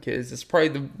 7 kids, it's probably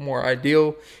the more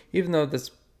ideal, even though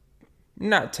that's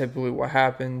not typically what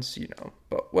happens,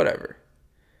 but whatever.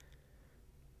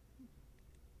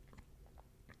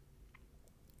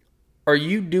 Are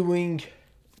you doing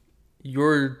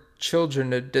your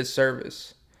children a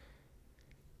disservice,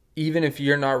 even if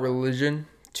you're not religion,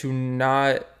 to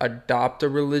not adopt a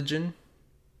religion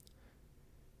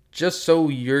just so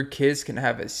your kids can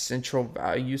have a central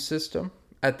value system,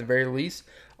 at the very least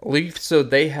so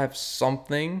they have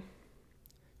something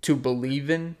to believe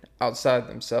in outside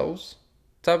themselves,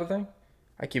 type of thing?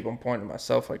 I keep on pointing to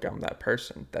myself like I'm that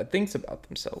person that thinks about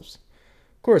themselves.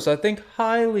 Of course, I think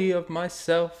highly of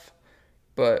myself,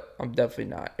 but I'm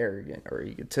definitely not arrogant or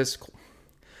egotistical.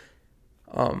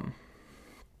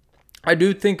 I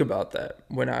do think about that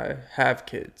when I have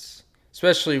kids,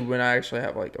 especially when I actually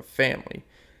have like a family.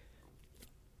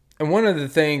 And one of the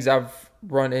things I've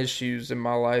run issues in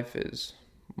my life is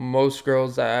most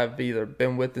girls that I've either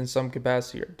been with in some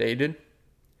capacity or dated,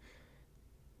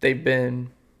 they've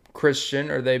been Christian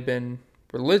or they've been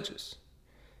religious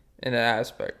in that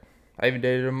aspect. I even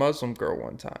dated a Muslim girl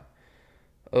one time.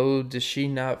 Oh, does she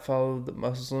not follow the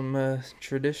Muslim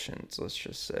traditions, let's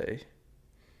just say.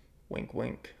 Wink,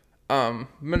 wink. But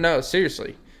no,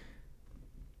 seriously.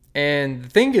 And the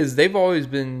thing is, they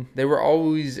were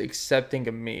always accepting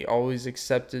of me, always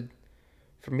accepted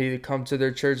for me to come to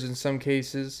their church in some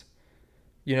cases,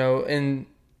 and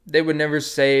they would never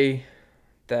say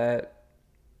that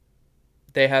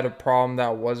they had a problem that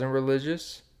I wasn't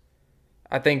religious.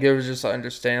 I think there was just an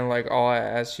understanding, like, all I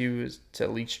ask you is to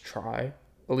at least try.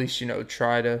 At least,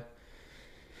 try to,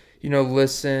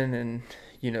 listen and,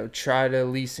 try to at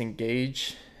least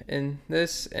engage in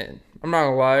this. And I'm not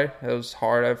gonna lie, it was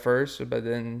hard at first, but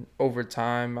then over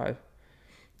time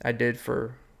I did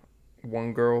for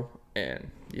one girl,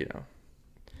 and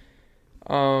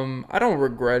I don't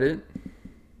regret it,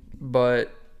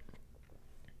 but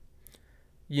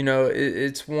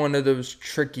it's one of those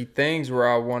tricky things where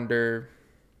I wonder,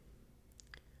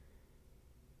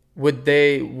 would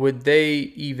they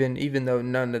even though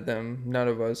none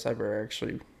of us ever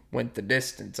actually went the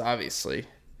distance, obviously.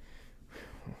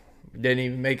 We didn't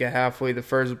even make it halfway to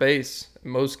first base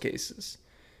in most cases.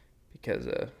 because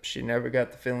she never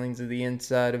got the feelings of the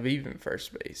inside of even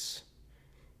first base.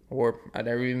 Or I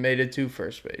never even made it to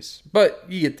first base. But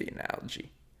you get the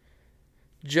analogy.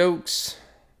 Jokes,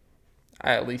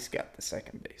 I at least got the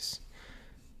second base.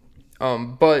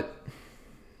 But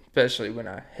especially when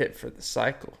I hit for the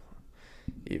cycle,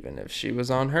 even if she was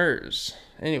on hers.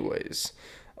 Anyways,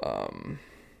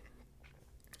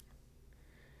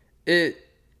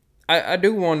 I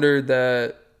do wonder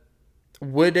that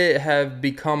would it have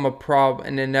become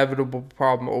an inevitable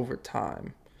problem over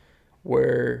time,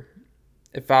 where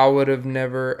if I would have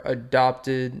never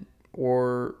adopted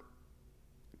or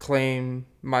claimed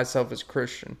myself as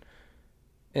Christian,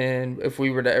 and if we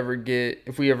ever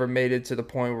made it to the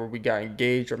point where we got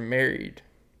engaged or married,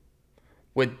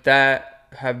 would that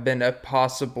have been a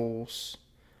possible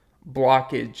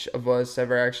blockage of us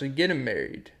ever actually getting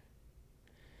married?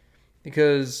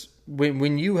 Because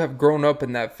when you have grown up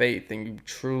in that faith and you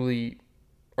truly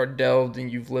are delved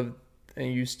and you've lived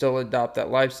and you still adopt that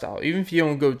lifestyle, even if you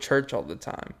don't go to church all the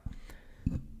time,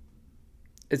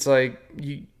 it's like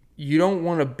you don't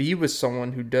want to be with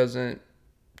someone who doesn't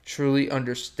truly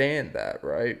understand that,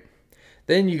 right?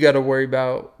 Then you got to worry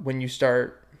about when you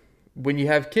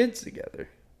have kids together.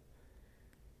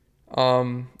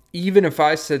 Even if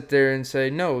I sit there and say,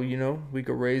 no, we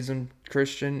could raise them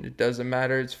Christian, it doesn't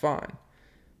matter, it's fine.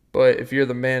 But if you're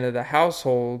the man of the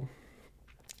household,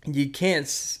 you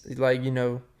can't,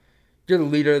 you're the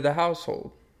leader of the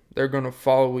household. They're going to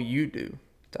follow what you do,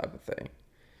 type of thing.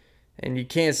 And you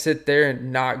can't sit there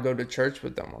and not go to church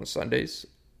with them on Sundays.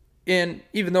 And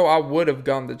even though I would have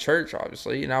gone to church,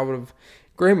 obviously, and I would have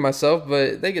agreed myself,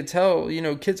 but they could tell,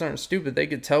 kids aren't stupid. They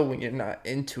could tell when you're not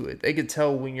into it. They could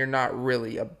tell when you're not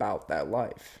really about that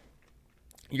life.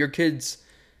 Your kids,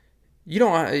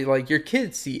 your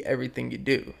kids see everything you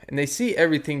do, and they see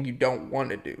everything you don't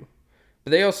want to do, but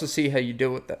they also see how you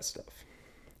deal with that stuff.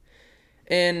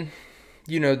 And,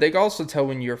 they can also tell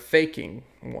when you're faking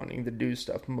wanting to do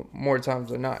stuff more times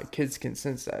than not. Kids can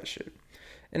sense that shit.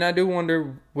 And I do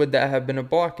wonder, would that have been a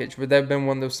blockage? Would that have been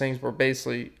one of those things where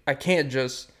basically I can't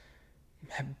just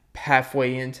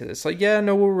halfway into this, we'll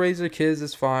raise our kids,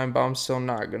 it's fine, but I'm still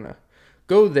not going to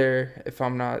go there if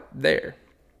I'm not there.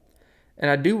 And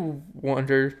I do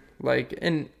wonder,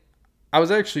 and I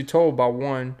was actually told by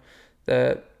one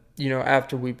that,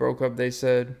 after we broke up, they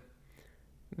said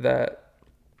that,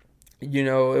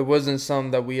 it wasn't something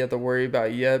that we had to worry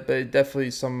about yet, but it definitely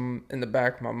some in the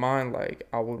back of my mind,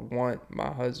 I would want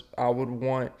I would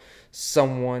want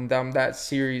someone that I'm that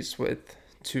serious with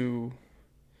to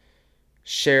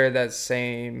share that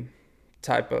same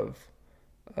type of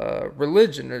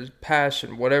religion or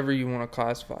passion, whatever you want to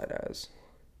classify it as.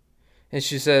 And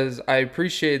she says, I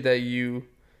appreciate that you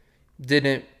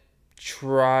didn't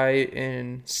try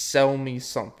and sell me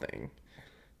something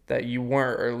that you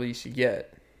weren't, or at least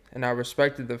yet. And I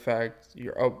respected the fact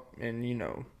you're up and,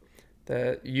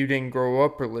 that you didn't grow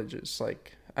up religious.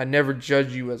 I never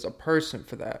judge you as a person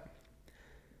for that.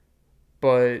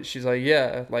 But she's like,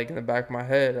 yeah, in the back of my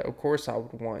head, of course I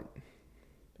would want,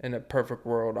 in a perfect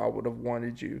world, I would have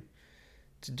wanted you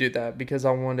to do that because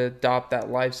I want to adopt that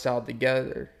lifestyle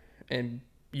together. And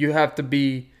you have to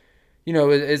be,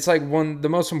 it's the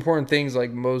most important things,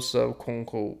 most of quote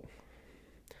unquote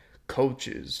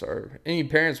coaches or any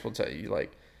parents will tell you,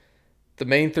 the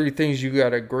main three things you got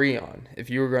to agree on if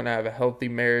you were going to have a healthy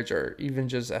marriage or even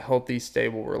just a healthy,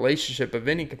 stable relationship of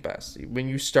any capacity. When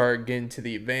you start getting to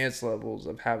the advanced levels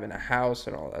of having a house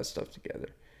and all that stuff together,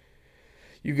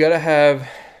 you got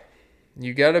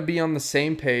to be on the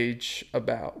same page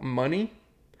about money,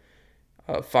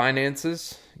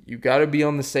 finances. You got to be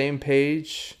on the same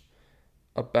page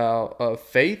about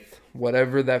faith,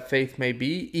 whatever that faith may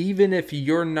be, even if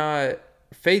you're not.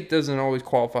 Faith doesn't always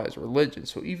qualify as religion.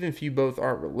 So even if you both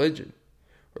aren't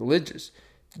religious,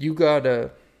 you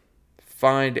gotta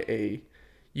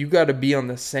you gotta be on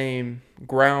the same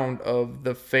ground of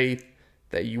the faith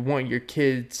that you want your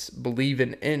kids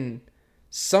believing in,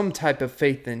 some type of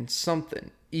faith in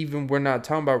something. Even we're not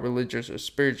talking about religious or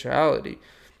spirituality.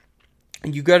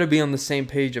 You gotta be on the same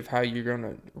page of how you're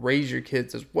gonna raise your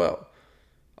kids as well.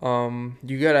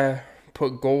 You gotta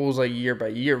put goals year by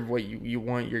year of what you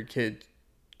want your kid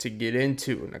to get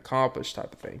into and accomplish,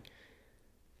 type of thing.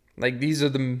 These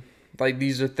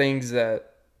are things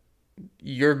that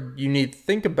you need to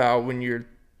think about when you're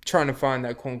trying to find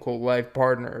that quote unquote life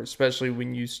partner, especially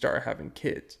when you start having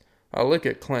kids. I look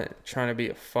at Clint trying to be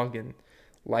a fucking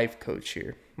life coach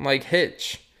here. I'm like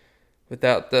Hitch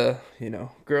without the,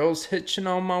 girls hitching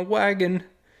on my wagon.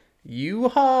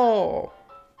 U-Haul.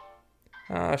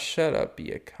 Ah, shut up,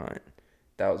 you cunt.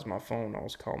 That was my phone. I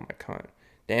was calling my cunt.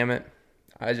 Damn it.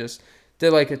 I just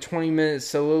did like a 20-minute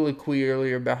soliloquy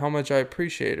earlier about how much I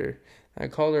appreciate her. I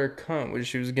called her a cunt when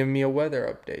she was giving me a weather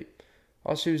update.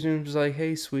 All she was doing was like,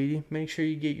 hey, sweetie, make sure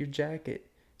you get your jacket.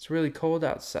 It's really cold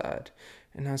outside.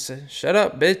 And I said, shut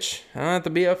up, bitch. I don't have to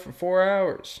be up for 4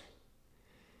 hours.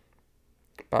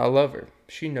 But I love her.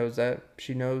 She knows that.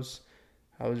 She knows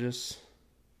I was just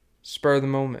spur of the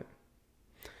moment.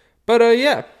 But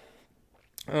yeah.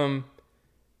 Being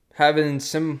on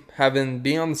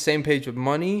the same page with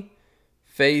money,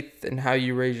 faith, and how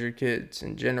you raise your kids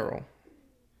in general.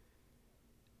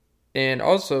 And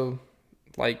also,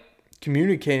 like,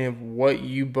 communicating what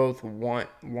you both want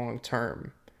long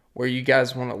term. Where you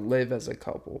guys want to live as a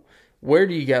couple. Where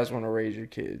do you guys want to raise your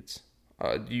kids?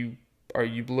 Are you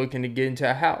looking to get into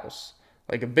a house?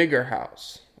 Like a bigger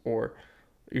house? Or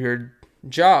your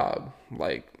job?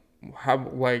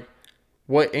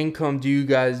 What income do you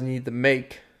guys need to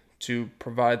make to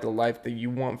provide the life that you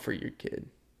want for your kid?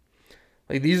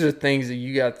 Like, these are things that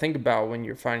you got to think about when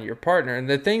you're finding your partner. And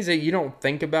the things that you don't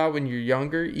think about when you're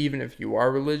younger, even if you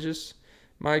are religious,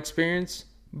 my experience.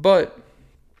 But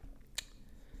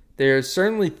there are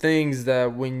certainly things that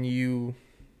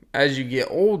as you get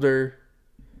older,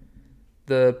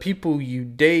 the people you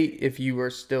date, if you are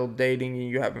still dating and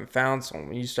you haven't found someone,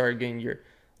 when you start getting your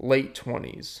late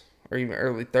 20s or even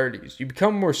early 30s, you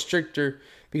become more stricter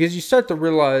because you start to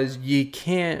realize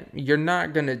you're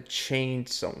not going to change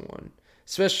someone.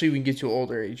 Especially when you get to an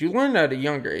older age. You learn at a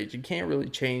younger age. You can't really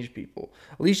change people.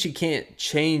 At least you can't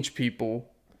change people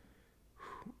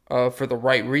for the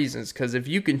right reasons. Because if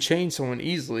you can change someone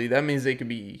easily, that means they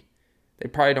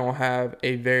probably don't have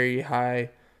a very high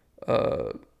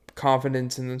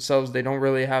confidence in themselves. They don't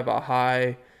really have a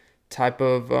high type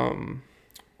of...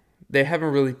 they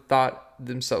haven't really thought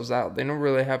themselves out. They don't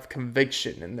really have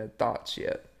conviction in their thoughts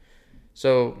yet.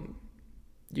 So...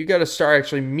 you got to start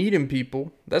actually meeting people.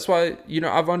 That's why,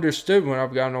 I've understood when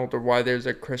I've gotten older why there's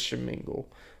a Christian mingle.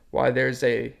 Why there's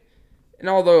and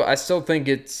although I still think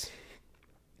it's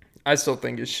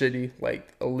shitty,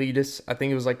 like elitist. I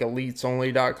think it was like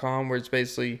elitesonly.com where it's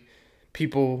basically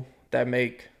people that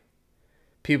make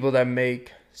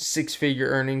 6-figure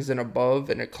earnings and above,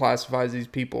 and it classifies these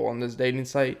people on this dating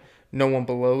site. No one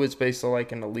below. It's based on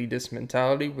like an elitist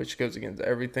mentality, which goes against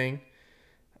everything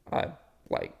I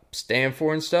stand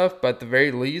for and stuff. But at the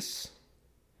very least,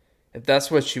 if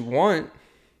that's what you want,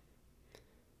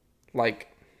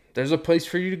 there's a place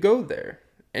for you to go there.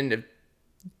 And if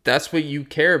that's what you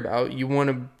care about, you want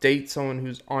to date someone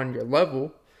who's on your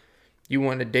level, you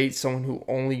want to date someone who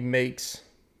only makes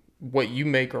what you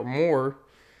make or more.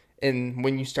 And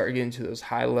when you start getting to those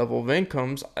high level of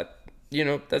incomes,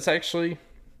 that's actually,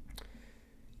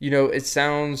 it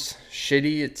sounds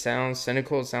shitty, it sounds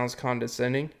cynical, it sounds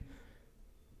condescending.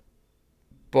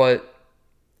 But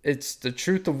it's the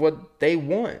truth of what they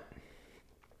want.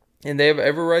 And they have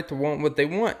every right to want what they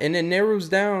want. And it narrows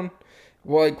down,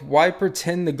 why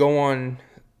pretend to go on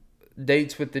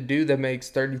dates with the dude that makes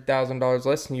 $30,000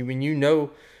 less than you when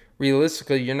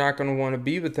realistically you're not going to want to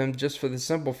be with them, just for the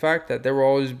simple fact that there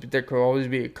could always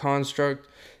be a construct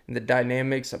in the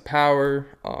dynamics of power.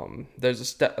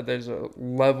 There's a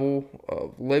level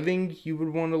of living you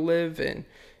would want to live, and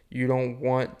you don't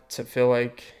want to feel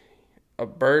like a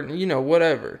burden,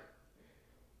 whatever.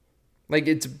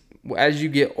 It's as you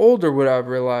get older, what I've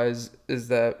realized is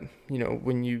that,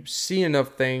 when you see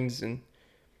enough things and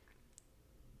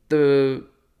your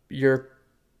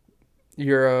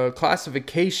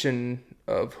classification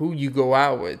of who you go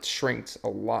out with shrinks a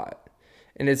lot.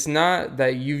 And it's not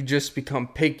that you just become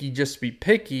picky just to be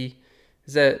picky.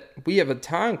 Is that we have a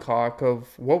time clock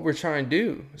of what we're trying to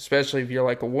do, especially if you're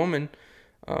like a woman.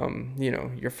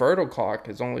 Your fertile clock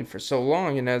is only for so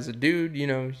long, and as a dude,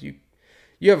 you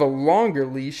have a longer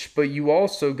leash, but you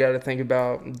also got to think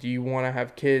about, do you want to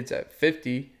have kids at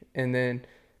 50, and then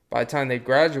by the time they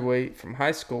graduate from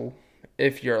high school,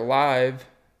 if you're alive,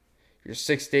 you're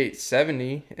 68,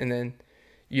 70, and then,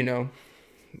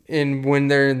 and when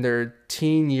they're in their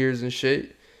teen years and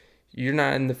shit, you're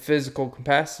not in the physical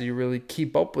capacity to really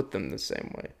keep up with them the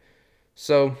same way.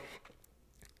 So,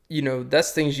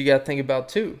 that's things you got to think about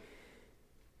too.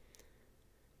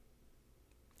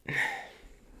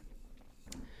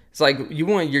 It's like you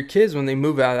want your kids when they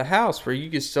move out of the house where you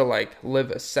can still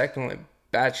live a second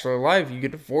bachelor life. You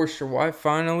get divorce your wife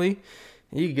finally.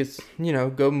 You get,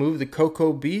 go move to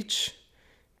Cocoa Beach,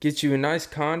 get you a nice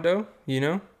condo,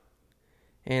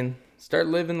 and start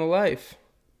living the life.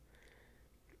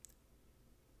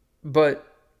 But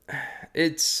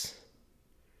it's...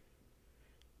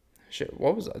 shit,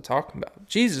 what was I talking about?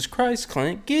 Jesus Christ,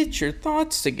 Clint, get your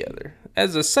thoughts together.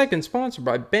 As a second sponsor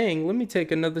by Bang, let me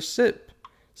take another sip.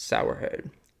 Sourhead.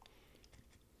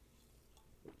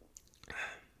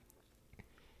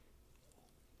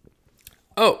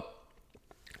 Oh,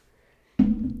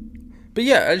 but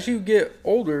yeah, as you get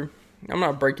older, I'm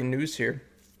not breaking news here.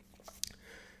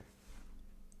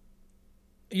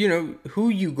 You know, who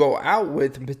you go out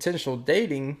with and potential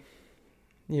dating,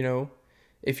 you know,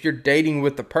 if you're dating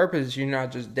with the purpose, you're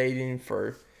not just dating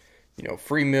for,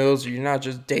 free meals, or you're not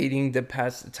just dating to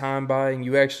pass the time by, and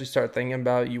you actually start thinking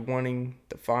about you wanting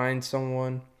to find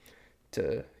someone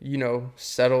to,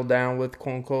 settle down with,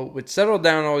 quote unquote, which settle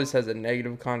down always has a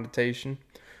negative connotation,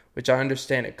 which I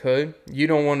understand it could. You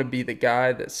don't want to be the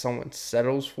guy that someone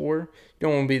settles for. You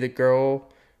don't want to be the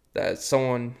girl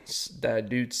that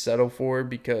dude settle for,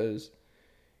 because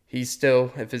he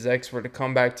still, if his ex were to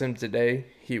come back to him today,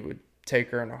 he would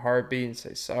take her in a heartbeat and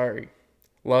say, sorry.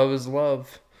 Love is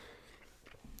love.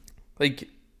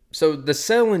 So the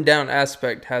settling down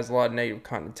aspect has a lot of negative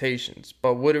connotations,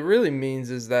 but what it really means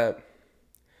is that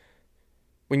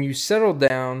when you settle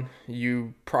down,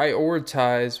 you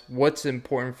prioritize what's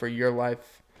important for your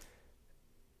life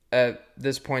at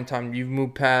this point in time. You've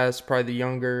moved past probably the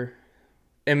younger,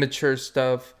 immature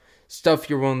stuff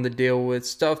you're willing to deal with,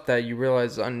 stuff that you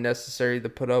realize is unnecessary to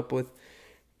put up with.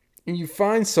 And you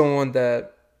find someone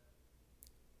that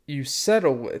you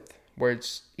settle with, where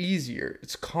it's easier,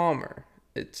 it's calmer,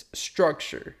 it's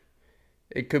structure.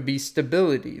 It could be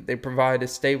stability. They provide a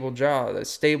stable job, a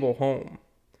stable home,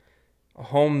 a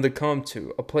home to come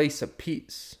to, a place of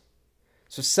peace.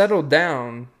 So settle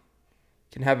down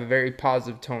can have a very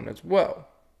positive tone as well.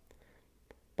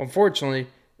 Unfortunately,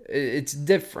 it's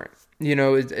different.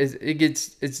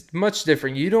 It's much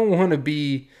different. You don't want to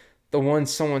be the one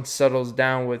someone settles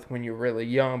down with when you're really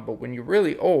young, but when you're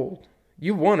really old,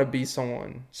 you want to be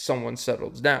someone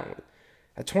settles down with.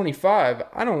 At 25,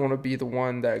 I don't want to be the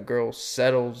one that girl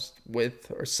settles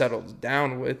with or settles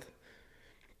down with,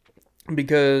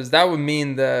 because that would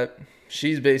mean that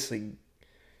she's basically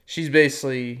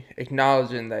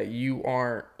acknowledging that you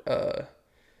aren't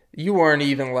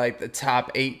even like the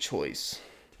top 8 choice.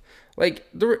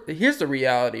 Here's the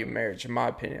reality of marriage, in my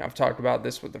opinion. I've talked about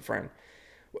this with a friend.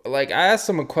 I asked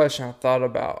him a question I thought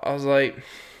about. I was like,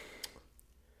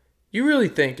 you really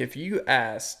think if you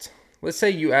asked, let's say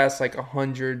you asked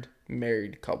 100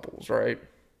 married couples, right?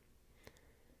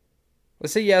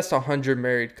 Let's say you asked 100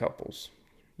 married couples.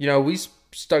 We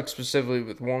stuck specifically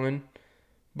with women.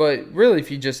 But really, if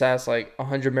you just ask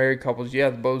 100 married couples, you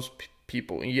have those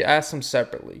people, and you ask them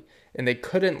separately, and they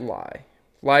couldn't lie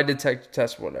detector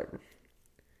test, whatever.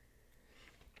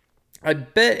 I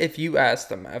bet if you asked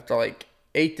them after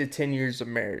 8 to 10 years of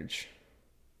marriage,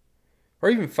 or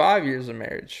even 5 years of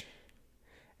marriage,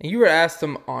 and you were to ask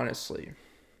them honestly,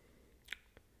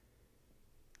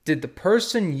 did the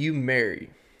person you marry,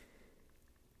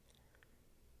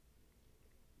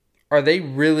 are they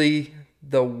really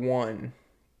the one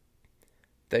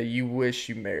that you wish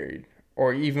you married?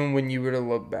 Or even when you were to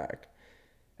look back,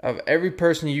 of every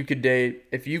person you could date,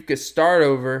 if you could start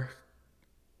over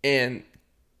and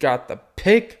got to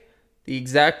pick the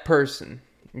exact person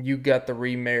you got to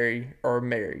remarry or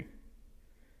marry,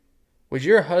 would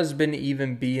your husband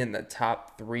even be in the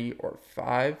top 3 or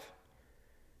 5?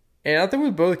 And I think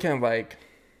we both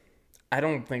I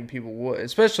don't think people would,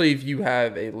 especially if you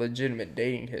have a legitimate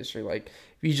dating history. If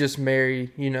you just marry,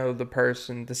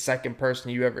 the second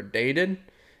person you ever dated,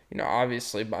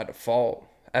 obviously by default,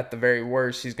 at the very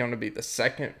worst, he's going to be the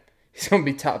second. He's going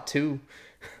to be top 2.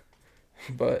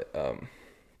 But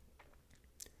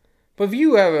if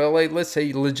you have let's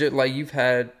say legit, you've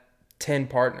had 10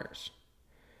 partners,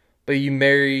 but you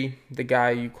marry the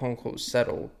guy you quote unquote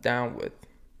settle down with,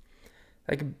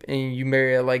 and you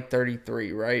marry at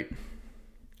 33, right?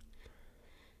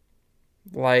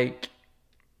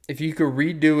 If you could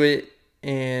redo it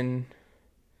and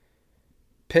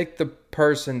pick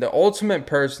the ultimate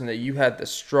person that you had the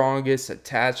strongest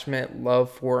attachment,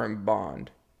 love for, and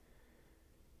bond,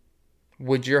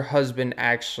 was your husband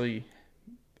actually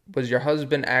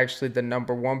the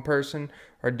number one person,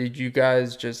 or did you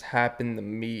guys just happen to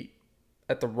meet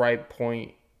at the right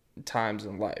point times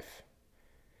in life?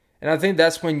 And I think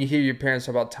that's when you hear your parents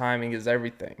talk about timing is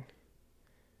everything.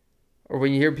 Or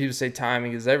when you hear people say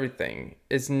timing is everything,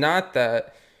 it's not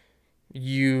that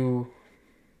you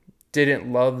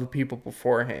didn't love the people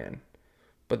beforehand,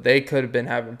 but they could have been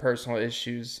having personal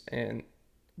issues, and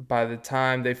by the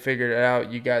time they figured it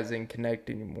out, you guys didn't connect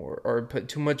anymore, or put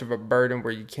too much of a burden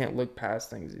where you can't look past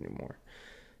things anymore.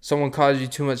 Someone caused you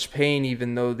too much pain,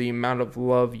 even though the amount of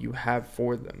love you have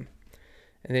for them.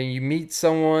 And then you meet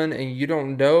someone and you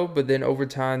don't know, but then over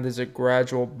time there's a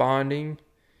gradual bonding,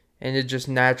 and it just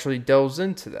naturally delves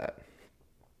into that.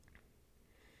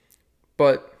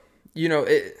 But, you know,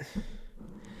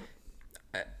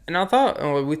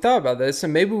 and we thought about this,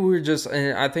 and maybe we were just,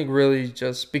 and I think really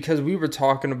just because we were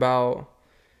talking about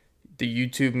the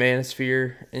YouTube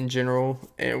manosphere in general,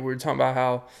 and we were talking about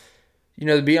how, you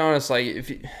know, to be honest,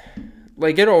 like,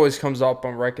 like, it always comes up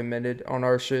on recommended on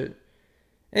our shit.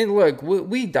 And look,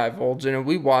 we divulge in it,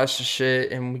 we watch the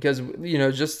shit, and because, you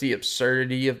know, just the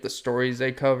absurdity of the stories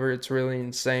they cover, it's really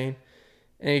insane.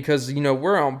 And because, you know,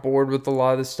 we're on board with a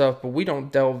lot of this stuff, but we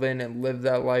don't delve in and live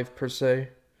that life per se.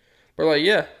 We're like,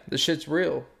 yeah, the shit's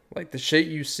real. Like, the shit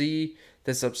you see,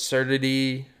 this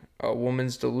absurdity, a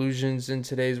woman's delusions in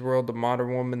today's world, the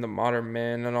modern woman, the modern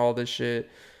man, and all this shit,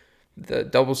 the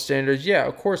double standards, yeah,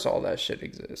 of course all that shit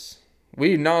exists.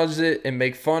 We acknowledge it and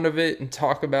make fun of it and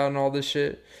talk about it and all this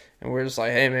shit. And we're just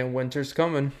like, hey man, winter's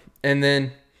coming. And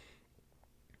then,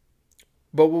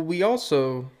 but what we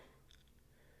also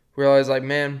realize, like,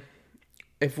 man,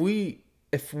 if we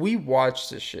watch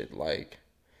this shit, like,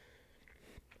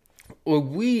 well,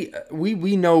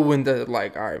 we know when to,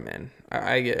 like, all right, man,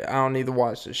 I don't need to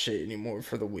watch this shit anymore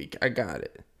for the week. I got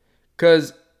it.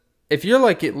 Because if you're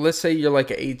like, let's say you're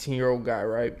like an 18-year-old guy,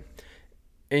 right?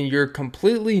 And you're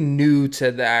completely new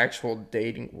to the actual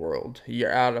dating world. You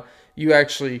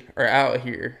actually are out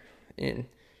here, and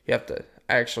you have to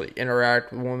actually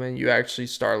interact with women. You actually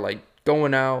start, like,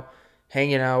 going out,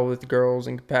 hanging out with girls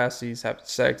in capacities, having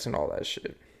sex and all that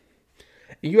shit.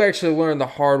 And you actually learn the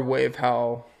hard way of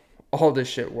how all this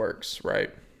shit works,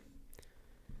 right?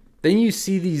 Then you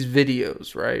see these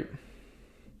videos, right?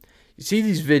 You see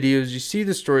these videos, you see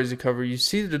the stories they cover, you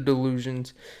see the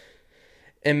delusions,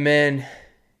 and man,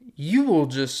 you will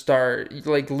just start,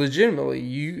 like,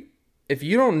 legitimately, if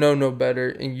you don't know no better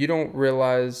and you don't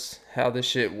realize how this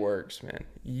shit works, man,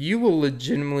 you will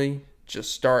legitimately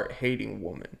just start hating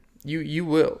women. You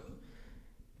will.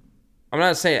 I'm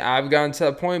not saying I've gotten to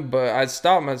that point, but I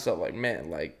stopped myself, like,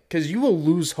 man, like, because you will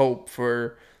lose hope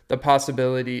for the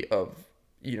possibility of,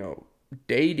 you know,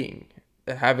 dating,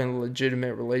 having a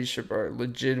legitimate relationship or a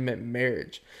legitimate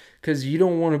marriage. Because you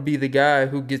don't want to be the guy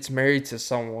who gets married to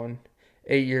someone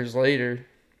 8 years later,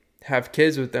 have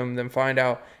kids with them, then find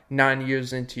out 9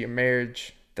 years into your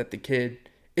marriage that the kid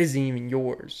isn't even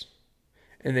yours.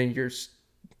 And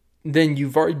then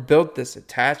you've already built this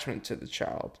attachment to the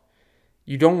child.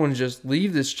 You don't want to just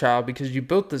leave this child because you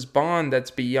built this bond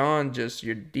that's beyond just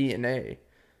your DNA.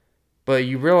 But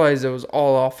you realize it was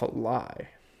all off a lie.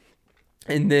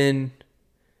 And then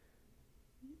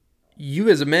you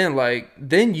as a man, like,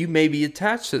 then you may be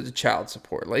attached to the child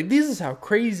support. Like, this is how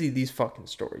crazy these fucking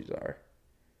stories are.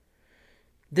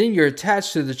 Then you're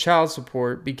attached to the child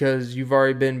support because you've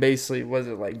already been basically,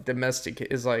 domestic?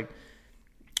 It's like,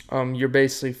 you're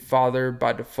basically father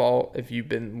by default. If you've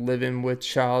been living with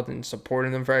child and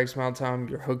supporting them for X amount of time,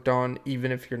 you're hooked on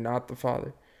even if you're not the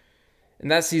father.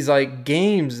 And that's these, like,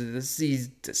 games, these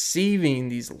deceiving,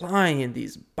 these lying,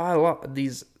 these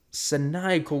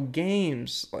maniacal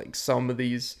games, like, some of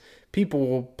these people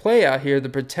will play out here to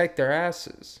protect their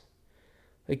asses.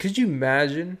 Like, could you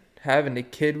imagine having a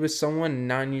kid with someone and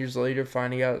 9 years later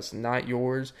finding out it's not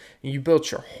yours, and you built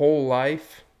your whole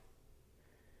life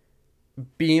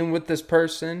being with this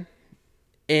person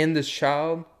and this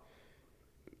child,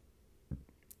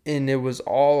 and it was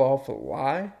all off a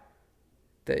lie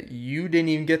that you didn't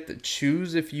even get to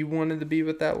choose if you wanted to be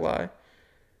with that lie?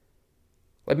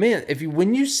 Like, man,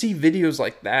 when you see videos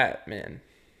like that, man,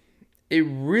 it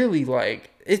really,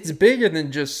 like, it's bigger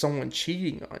than just someone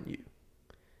cheating on you.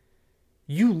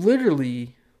 You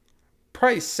literally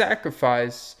probably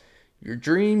sacrifice your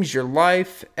dreams, your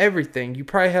life, everything. You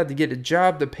probably had to get a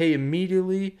job to pay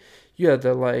immediately. You had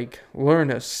to, like,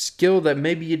 learn a skill that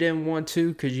maybe you didn't want to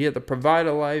because you had to provide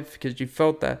a life because you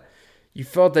felt that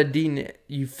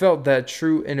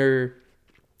true inner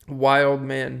wild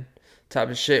man type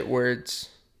of shit where it's,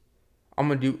 I'm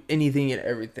going to do anything and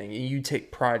everything, and you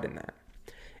take pride in that.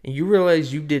 And you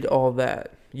realize you did all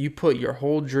that. You put your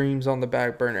whole dreams on the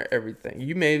back burner, everything.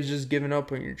 You may have just given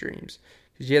up on your dreams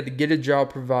because you had to get a job,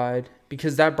 provide,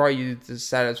 because that brought you to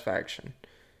satisfaction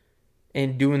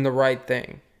and doing the right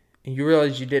thing. And you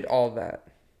realize you did all that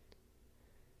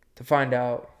to find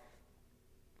out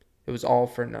it was all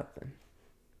for nothing.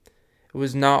 It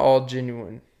was not all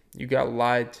genuine. You got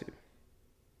lied to.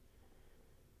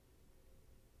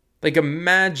 Like,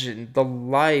 imagine the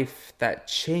life that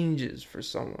changes for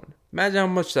someone. Imagine how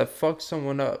much that fucks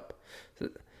someone up.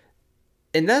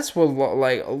 And that's what,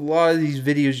 like, a lot of these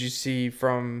videos you see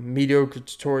from mediocre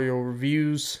tutorial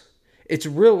reviews, it's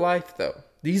real life, though.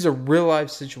 These are real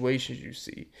life situations you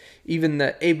see. Even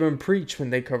the Abram Preach, when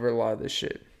they cover a lot of this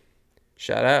shit.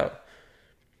 Shout out.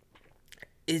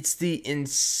 it's the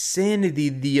insanity,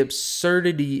 the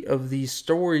absurdity of these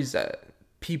stories that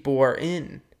people are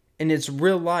in. And it's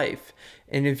real life.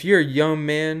 And if you're a young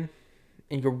man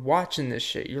and you're watching this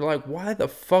shit, you're like, why the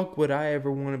fuck would I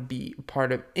ever want to be a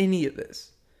part of any of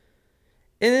this?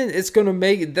 And then it's going to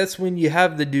make it, that's when you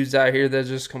have the dudes out here that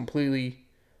just completely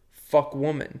fuck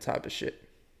woman type of shit.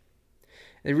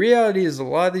 The reality is a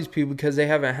lot of these people, because they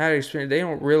haven't had experience, they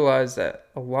don't realize that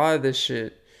a lot of this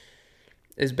shit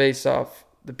is based off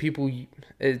the people,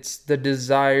 it's the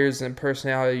desires and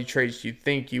personality traits you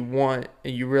think you want,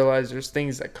 and you realize there's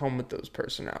things that come with those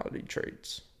personality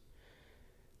traits.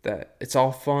 That it's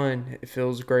all fun, it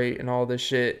feels great, and all this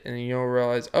shit, and you don't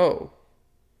realize, oh,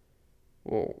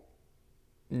 well,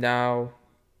 now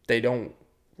they don't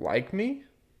like me?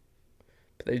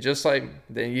 But they just like,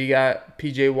 then you got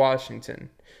PJ Washington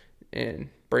and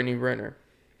Brittany Renner.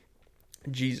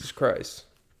 Jesus Christ.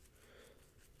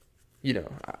 You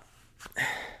know,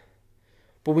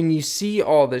 but when you see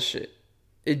all this shit,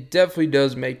 it definitely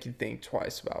does make you think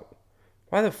twice about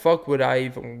why the fuck would I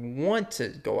even want to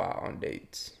go out on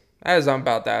dates? As I'm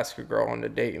about to ask a girl on a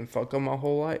date and fuck up my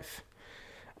whole life.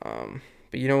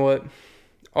 But you know what?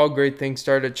 All great things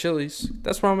start at Chili's.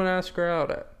 That's where I'm going to ask her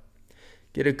out at.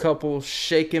 Get a couple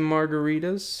shaken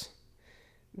margaritas.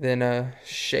 Then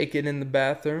shake it in the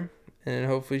bathroom. And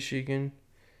hopefully she can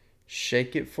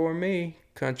shake it for me.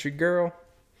 Country girl.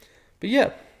 But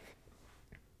yeah.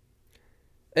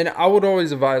 And I would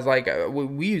always advise, like,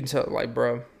 we would tell, like,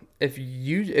 bro, if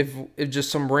just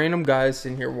some random guys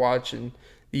sitting here watching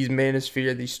these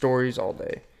manosphere, these stories all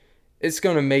day, it's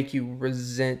going to make you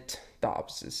resent the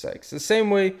opposite sex. The same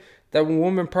way that when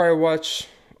women probably watch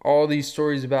all these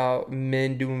stories about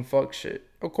men doing fuck shit,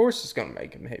 of course it's going to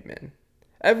make them hate men.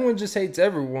 Everyone just hates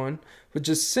everyone, which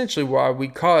is essentially why we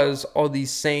cause all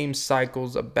these same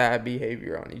cycles of bad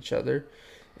behavior on each other.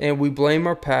 And we blame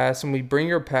our past, and we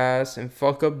bring our past and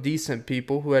fuck up decent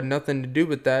people who had nothing to do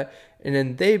with that. And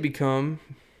then they become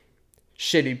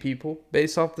shitty people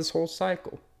based off this whole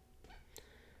cycle.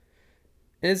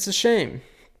 And it's a shame.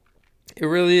 It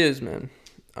really is, man.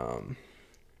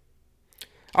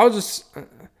 People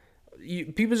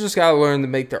just gotta learn to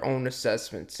make their own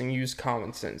assessments and use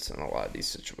common sense in a lot of these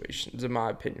situations, in my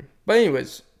opinion. But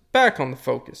anyways, back on the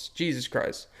focus. Jesus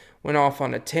Christ. Went off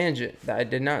on a tangent that I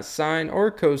did not sign or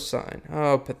co-sign.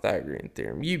 Oh, Pythagorean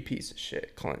theorem. You piece of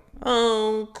shit, Clint.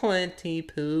 Oh, Clinty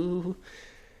poo.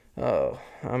 Oh,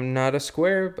 I'm not a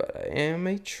square, but I am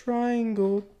a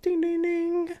triangle. Ding, ding,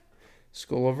 ding.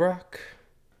 School of Rock.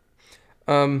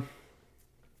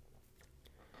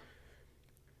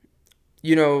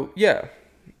 Yeah.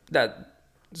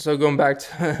 So going back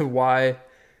to why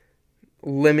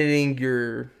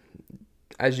limiting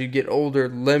as you get older,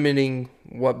 limiting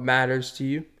what matters to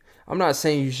you. I'm not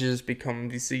saying you should just become,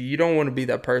 you don't want to be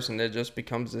that person that just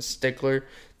becomes a stickler,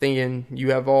 thinking you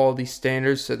have all these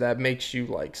standards, so that makes you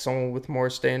like someone with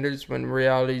more standards, when in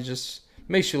reality just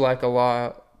makes you lack a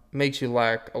lot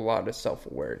of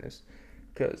self-awareness.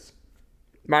 Because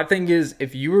my thing is,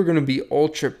 if you were going to be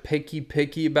ultra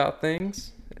picky about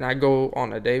things, and I go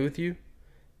on a date with you,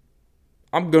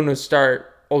 I'm going to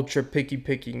start ultra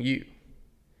picking you.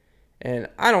 And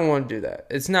I don't want to do that.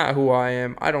 It's not who I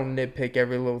am. I don't nitpick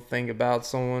every little thing about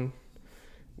someone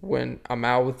when I'm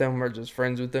out with them or just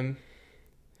friends with them.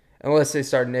 Unless they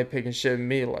start nitpicking shit at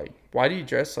me, like, why do you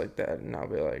dress like that? And I'll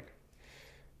be like,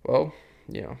 well,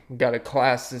 we got to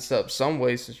class this up some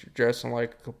way since you're dressing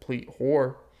like a complete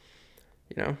whore.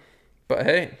 But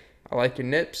hey, I like your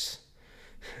nips.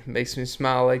 Makes me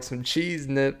smile like some cheese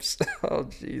nips. Oh,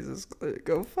 Jesus.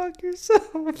 Go fuck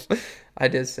yourself. I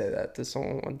did say that to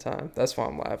someone one time. That's why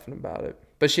I'm laughing about it.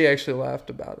 But she actually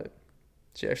laughed about it.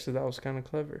 She actually thought it was kind of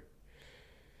clever.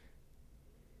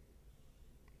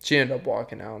 She ended up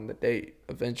walking out on the date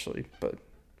eventually, but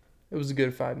it was a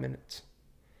good 5 minutes.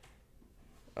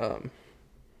 But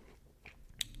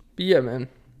yeah, man.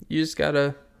 You just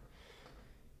gotta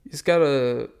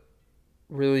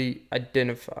really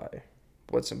identify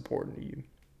what's important to you.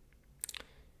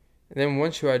 And then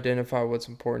once you identify what's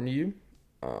important to you,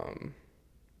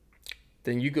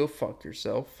 then you go fuck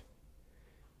yourself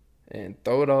and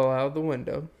throw it all out the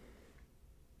window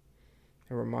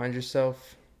and remind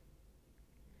yourself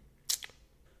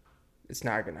it's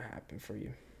not going to happen for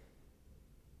you.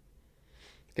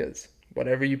 Because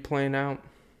whatever you plan out,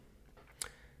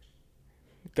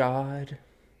 God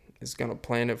is going to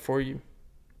plan it for you.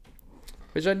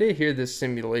 Which I did hear this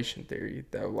simulation theory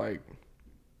that, like,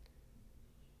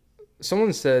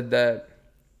 someone said that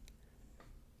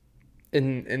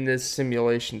in this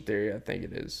simulation theory, I think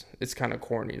it is, it's kind of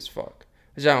corny as fuck.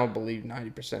 Which I don't believe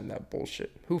 90% of that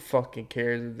bullshit. Who fucking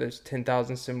cares if there's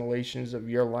 10,000 simulations of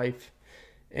your life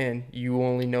and you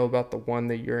only know about the one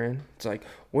that you're in? It's like,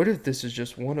 what if this is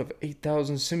just one of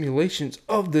 8,000 simulations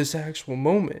of this actual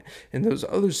moment? And those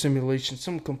other simulations,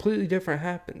 something completely different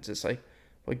happens. It's like,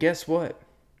 well, guess what?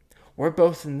 We're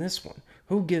both in this one.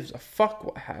 Who gives a fuck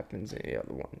what happens in the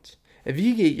other ones? If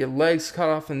you get your legs cut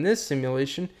off in this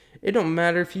simulation, it don't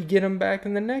matter if you get them back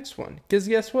in the next one. Because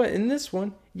guess what? In this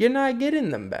one, you're not getting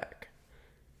them back.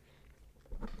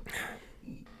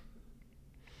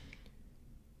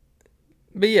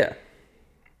 But yeah.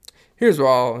 Here's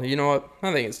all. You know what?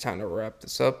 I think it's time to wrap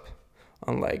this up.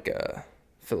 Unlike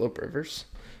Phillip Rivers.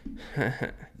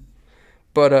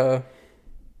 But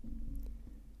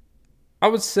I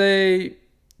would say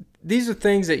these are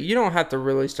things that you don't have to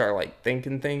really start like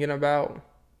thinking about.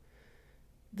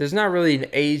 There's not really an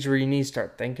age where you need to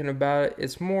start thinking about it.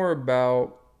 It's more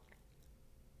about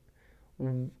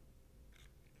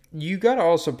you got to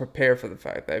also prepare for the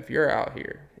fact that if you're out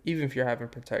here, even if you're having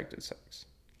protected sex,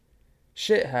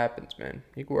 shit happens, man.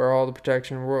 You can wear all the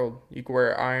protection in the world. You can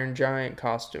wear an Iron Giant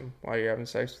costume while you're having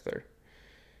sex with her.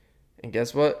 And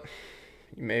guess what?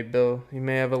 You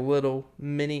may have a little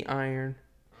mini iron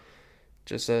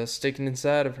just sticking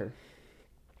inside of her.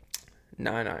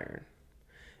 9 iron.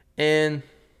 And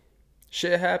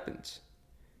shit happens.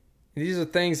 These are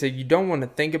things that you don't want to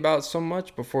think about so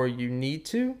much before you need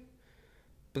to.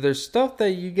 But there's stuff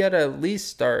that you gotta at least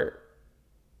start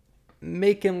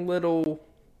making little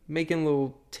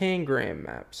tangram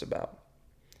maps about.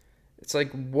 It's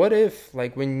like, what if,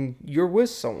 like, when you're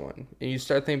with someone and you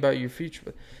start thinking about your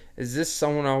future, is this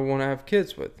someone I want to have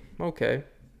kids with? Okay.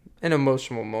 An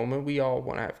emotional moment. We all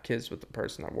want to have kids with the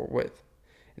person that we're with.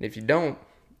 And if you don't,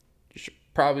 you should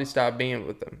probably stop being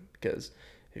with them. Because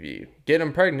if you get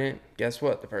them pregnant, guess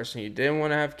what? The person you didn't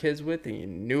want to have kids with and you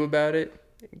knew about it,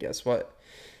 and guess what?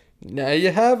 Now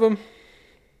you have them.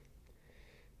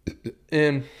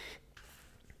 And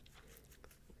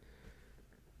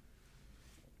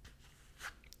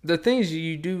the things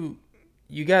you do,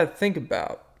 you got to think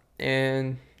about.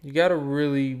 And you got to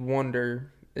really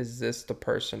wonder, is this the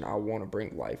person I want to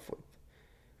bring life with?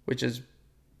 Which is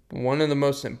one of the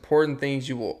most important things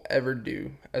you will ever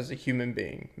do as a human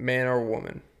being, man or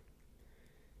woman,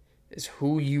 is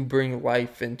who you bring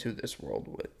life into this world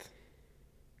with.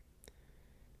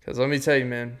 Because let me tell you,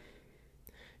 man,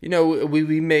 you know,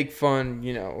 we make fun,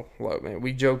 you know, look, man,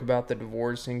 we joke about the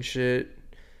divorcing shit,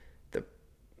 the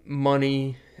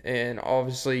money, and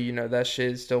obviously, you know, that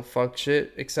shit is still fuck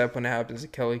shit, except when it happens to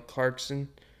Kelly Clarkson.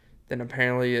 Then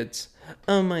apparently it's,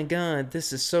 oh my god,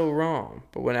 this is so wrong.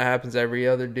 But when it happens to every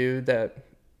other dude that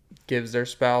gives their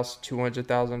spouse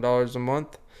 $200,000 a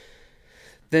month,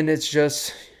 then it's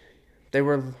just,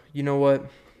 you know what,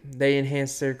 they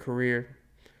enhanced their career.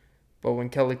 But when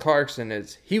Kelly Clarkson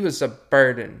he was a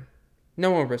burden. No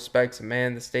one respects a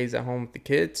man that stays at home with the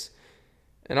kids.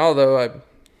 And although I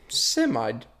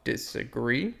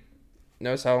semi-disagree,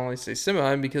 notice I only say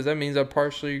semi because that means I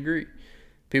partially agree.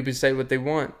 People say what they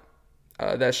want.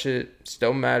 That shit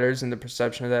still matters, and the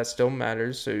perception of that still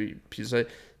matters. So people say,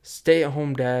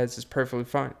 stay-at-home dads is perfectly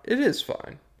fine. It is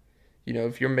fine. You know,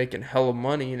 if you're making hella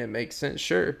money and it makes sense,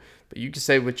 sure. But you can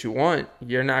say what you want.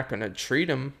 You're not going to treat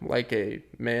him like a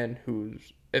man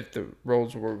who's, if the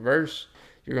roles were reversed,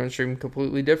 you're going to treat him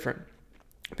completely different.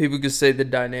 People could say the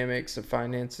dynamics of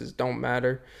finances don't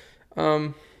matter.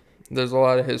 There's a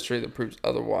lot of history that proves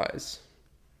otherwise.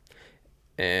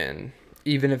 And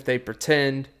even if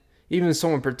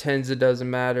someone pretends it doesn't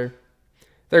matter,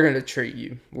 they're going to treat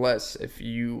you less if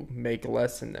you make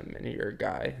less than them and you're a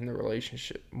guy in the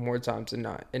relationship more times than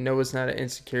not. And no, it's not an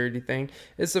insecurity thing.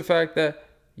 It's the fact that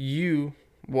you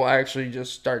will actually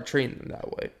just start treating them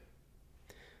that way.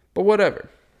 But whatever.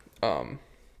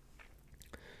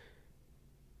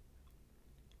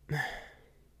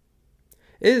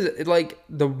 It is like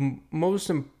the most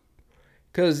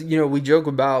because, you know, we joke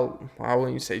about, I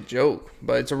wouldn't even say joke,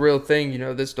 but it's a real thing, you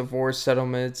know, this divorce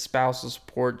settlement, spousal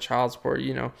support, child support,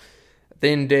 you know. At the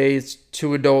end of the day, it's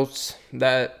two adults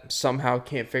that somehow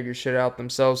can't figure shit out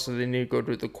themselves, so they need to go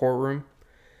to the courtroom.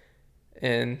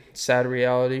 And sad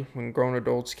reality, when grown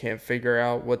adults can't figure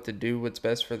out what to do, what's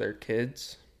best for their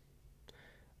kids.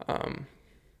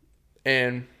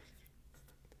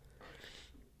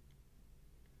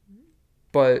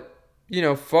 But, you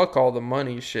know, fuck all the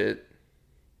money shit.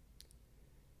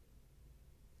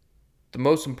 The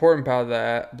most important part of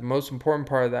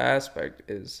that aspect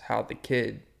is how the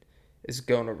kid is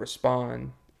going to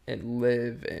respond and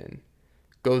live and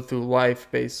go through life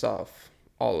based off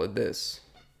all of this.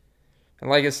 And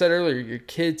like I said earlier, your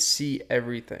kids see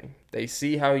everything. They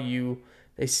see how you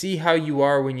They see how you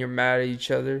are when you're mad at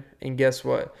each other. And guess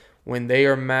what? When they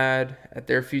are mad at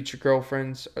their future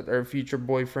girlfriends or their future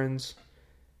boyfriends,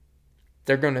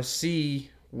 they're going to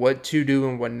see what to do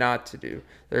and what not to do.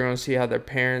 They're going to see how their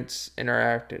parents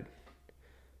interacted.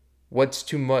 What's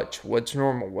too much? What's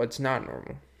normal? What's not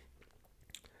normal?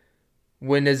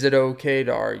 When is it okay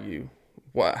to argue?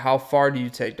 How far do you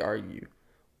take to argue?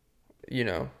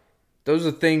 Those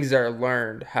are things that are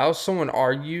learned. How someone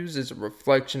argues is a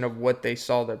reflection of what they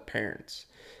saw their parents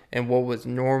and what was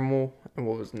normal and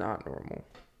what was not normal.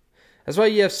 That's why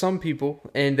you have some people,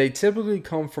 and they typically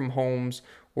come from homes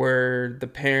where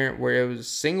it was a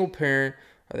single parent,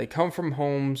 or they come from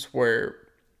homes where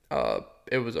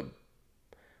it was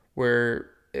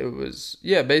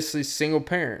basically single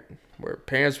parent, where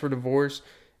parents were divorced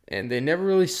and they never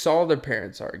really saw their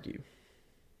parents argue.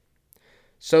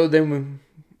 So then,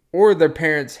 or their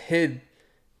parents hid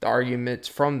the arguments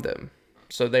from them.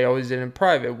 So they always did it in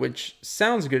private, which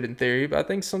sounds good in theory, but I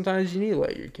think sometimes you need to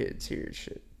let your kids hear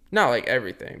shit. Not like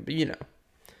everything, but I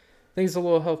think it's a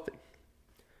little healthy.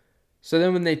 So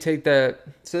then when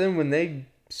they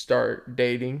start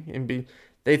dating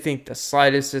they think the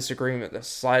slightest disagreement, the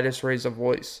slightest raise of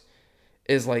voice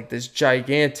is like this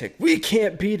gigantic, we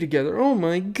can't be together. Oh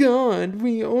my God,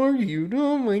 we argued.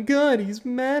 Oh my God, he's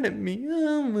mad at me.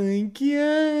 Oh my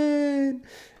God.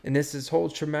 And it's this whole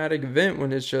traumatic event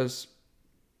when it's just,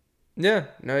 you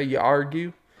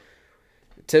argue.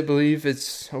 Typically, if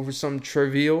it's over something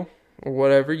trivial or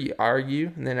whatever, you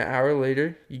argue. And then an hour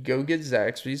later, you go get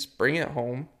Zaxby's, bring it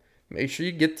home. Make sure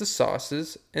you get the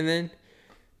sauces. And then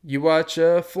you watch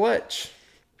Fletch.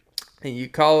 And you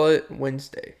call it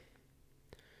Wednesday.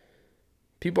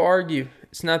 People argue.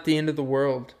 It's not the end of the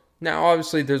world. Now,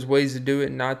 obviously, there's ways to do it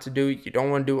and not to do it. You don't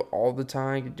want to do it all the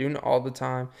time. You're doing it all the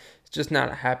time. It's just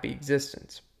not a happy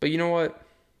existence. But you know what?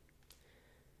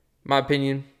 My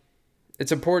opinion,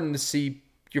 it's important to see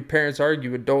your parents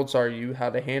argue, adults argue, how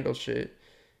to handle shit.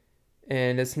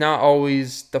 And it's not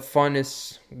always the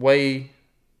funnest way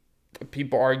that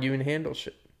people argue and handle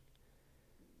shit.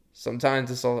 Sometimes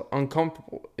it's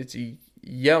uncomfortable. It's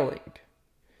yelling.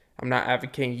 I'm not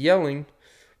advocating yelling,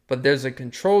 but there's a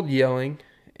controlled yelling,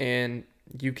 and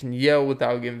you can yell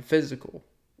without getting physical.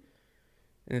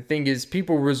 And the thing is,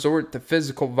 people resort to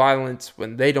physical violence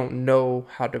when they don't know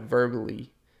how to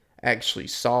verbally actually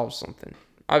solve something.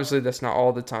 Obviously, that's not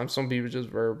all the time. Some people are just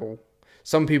verbal.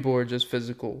 Some people are just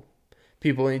physical.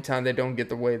 People, anytime they don't get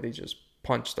their way, they just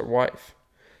punch their wife.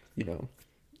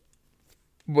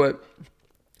 But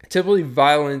typically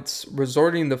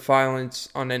resorting to violence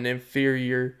on an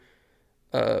inferior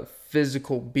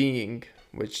physical being,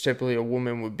 which typically a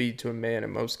woman would be to a man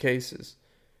in most cases.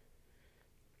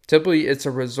 Typically, it's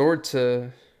a resort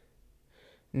to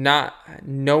not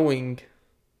knowing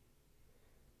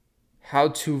how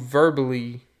to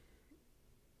verbally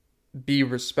be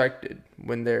respected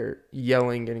when they're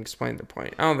yelling and explaining their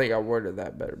point. I don't think I worded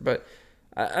that better, but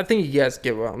I think you guys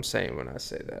get what I'm saying when I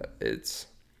say that. It's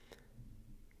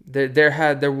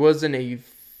there wasn't a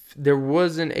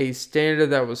standard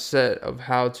that was set of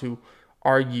how to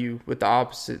argue with the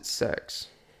opposite sex,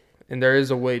 and there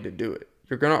is a way to do it.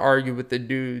 You're gonna argue with the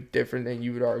dude different than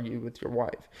you would argue with your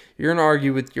wife. You're gonna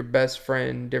argue with your best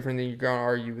friend different than you're gonna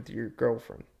argue with your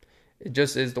girlfriend. It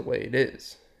just is the way it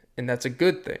is, and that's a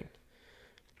good thing.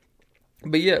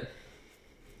 But yeah,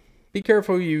 be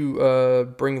careful who you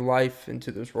bring life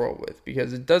into this world with,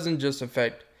 because it doesn't just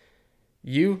affect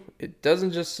you. It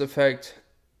doesn't just affect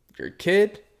your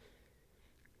kid.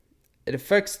 It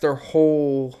affects their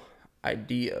whole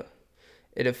idea.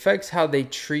 It affects how they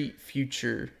treat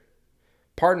future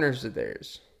partners of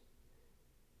theirs.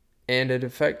 And it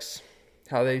affects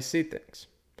how they see things.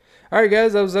 Alright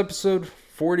guys, that was episode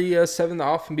 47 of the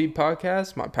Off and Beat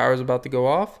podcast. My power's about to go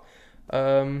off.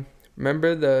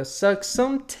 Remember to suck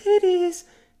some titties.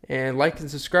 And like and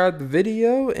subscribe to the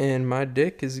video. And my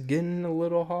dick is getting a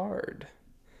little hard.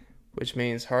 Which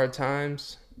means hard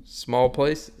times, small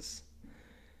places.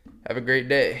 Have a great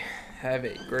day. Have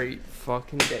a great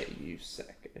fucking day, you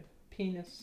sack of penis.